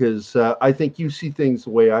on here because I think you see things the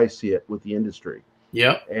way I see it with the industry.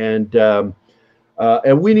 Yeah, and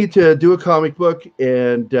we need to do a comic book,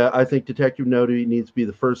 and I think Detective Noti needs to be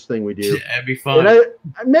the first thing we do. That'd be fun. And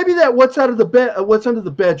maybe that what's under the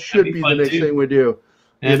bed should be the next thing we do.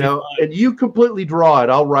 And you completely draw it.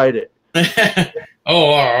 I'll write it. And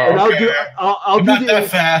I'll do not that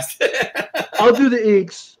fast. I'll do the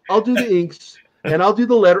inks. And I'll do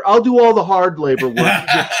the letter. I'll do all the hard labor work.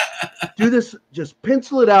 Do this. Just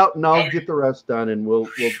pencil it out, and I'll get the rest done, and we'll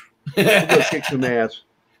go kick some ass.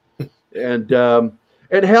 And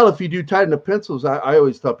hell, if you do tighten the pencils, I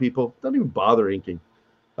always tell people don't even bother inking.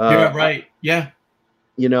 Right. Yeah.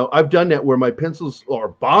 I've done that where my pencils,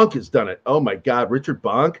 or Bonk has done it. Oh my God, Richard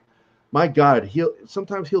Bonk, my God,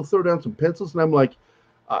 sometimes he'll throw down some pencils, and I'm like,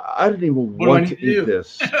 I didn't even want to ink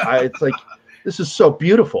this. It's like this is so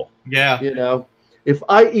beautiful. Yeah. If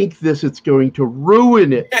I ink this, it's going to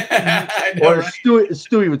ruin it. Or right?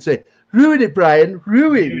 Stewie would say, ruin it, Brian.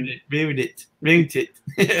 Ruin it.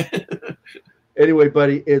 Anyway,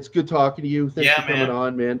 buddy, it's good talking to you. Thanks for coming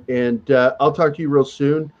on, man. And I'll talk to you real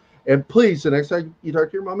soon. And please, the next time you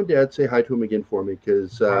talk to your mom and dad, say hi to them again for me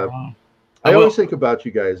because I always think about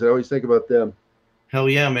you guys. I always think about them. Hell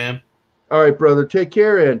yeah, man. All right, brother. Take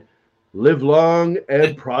care and live long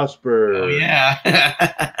and prosper. Oh, yeah.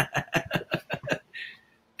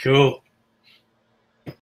 Cool.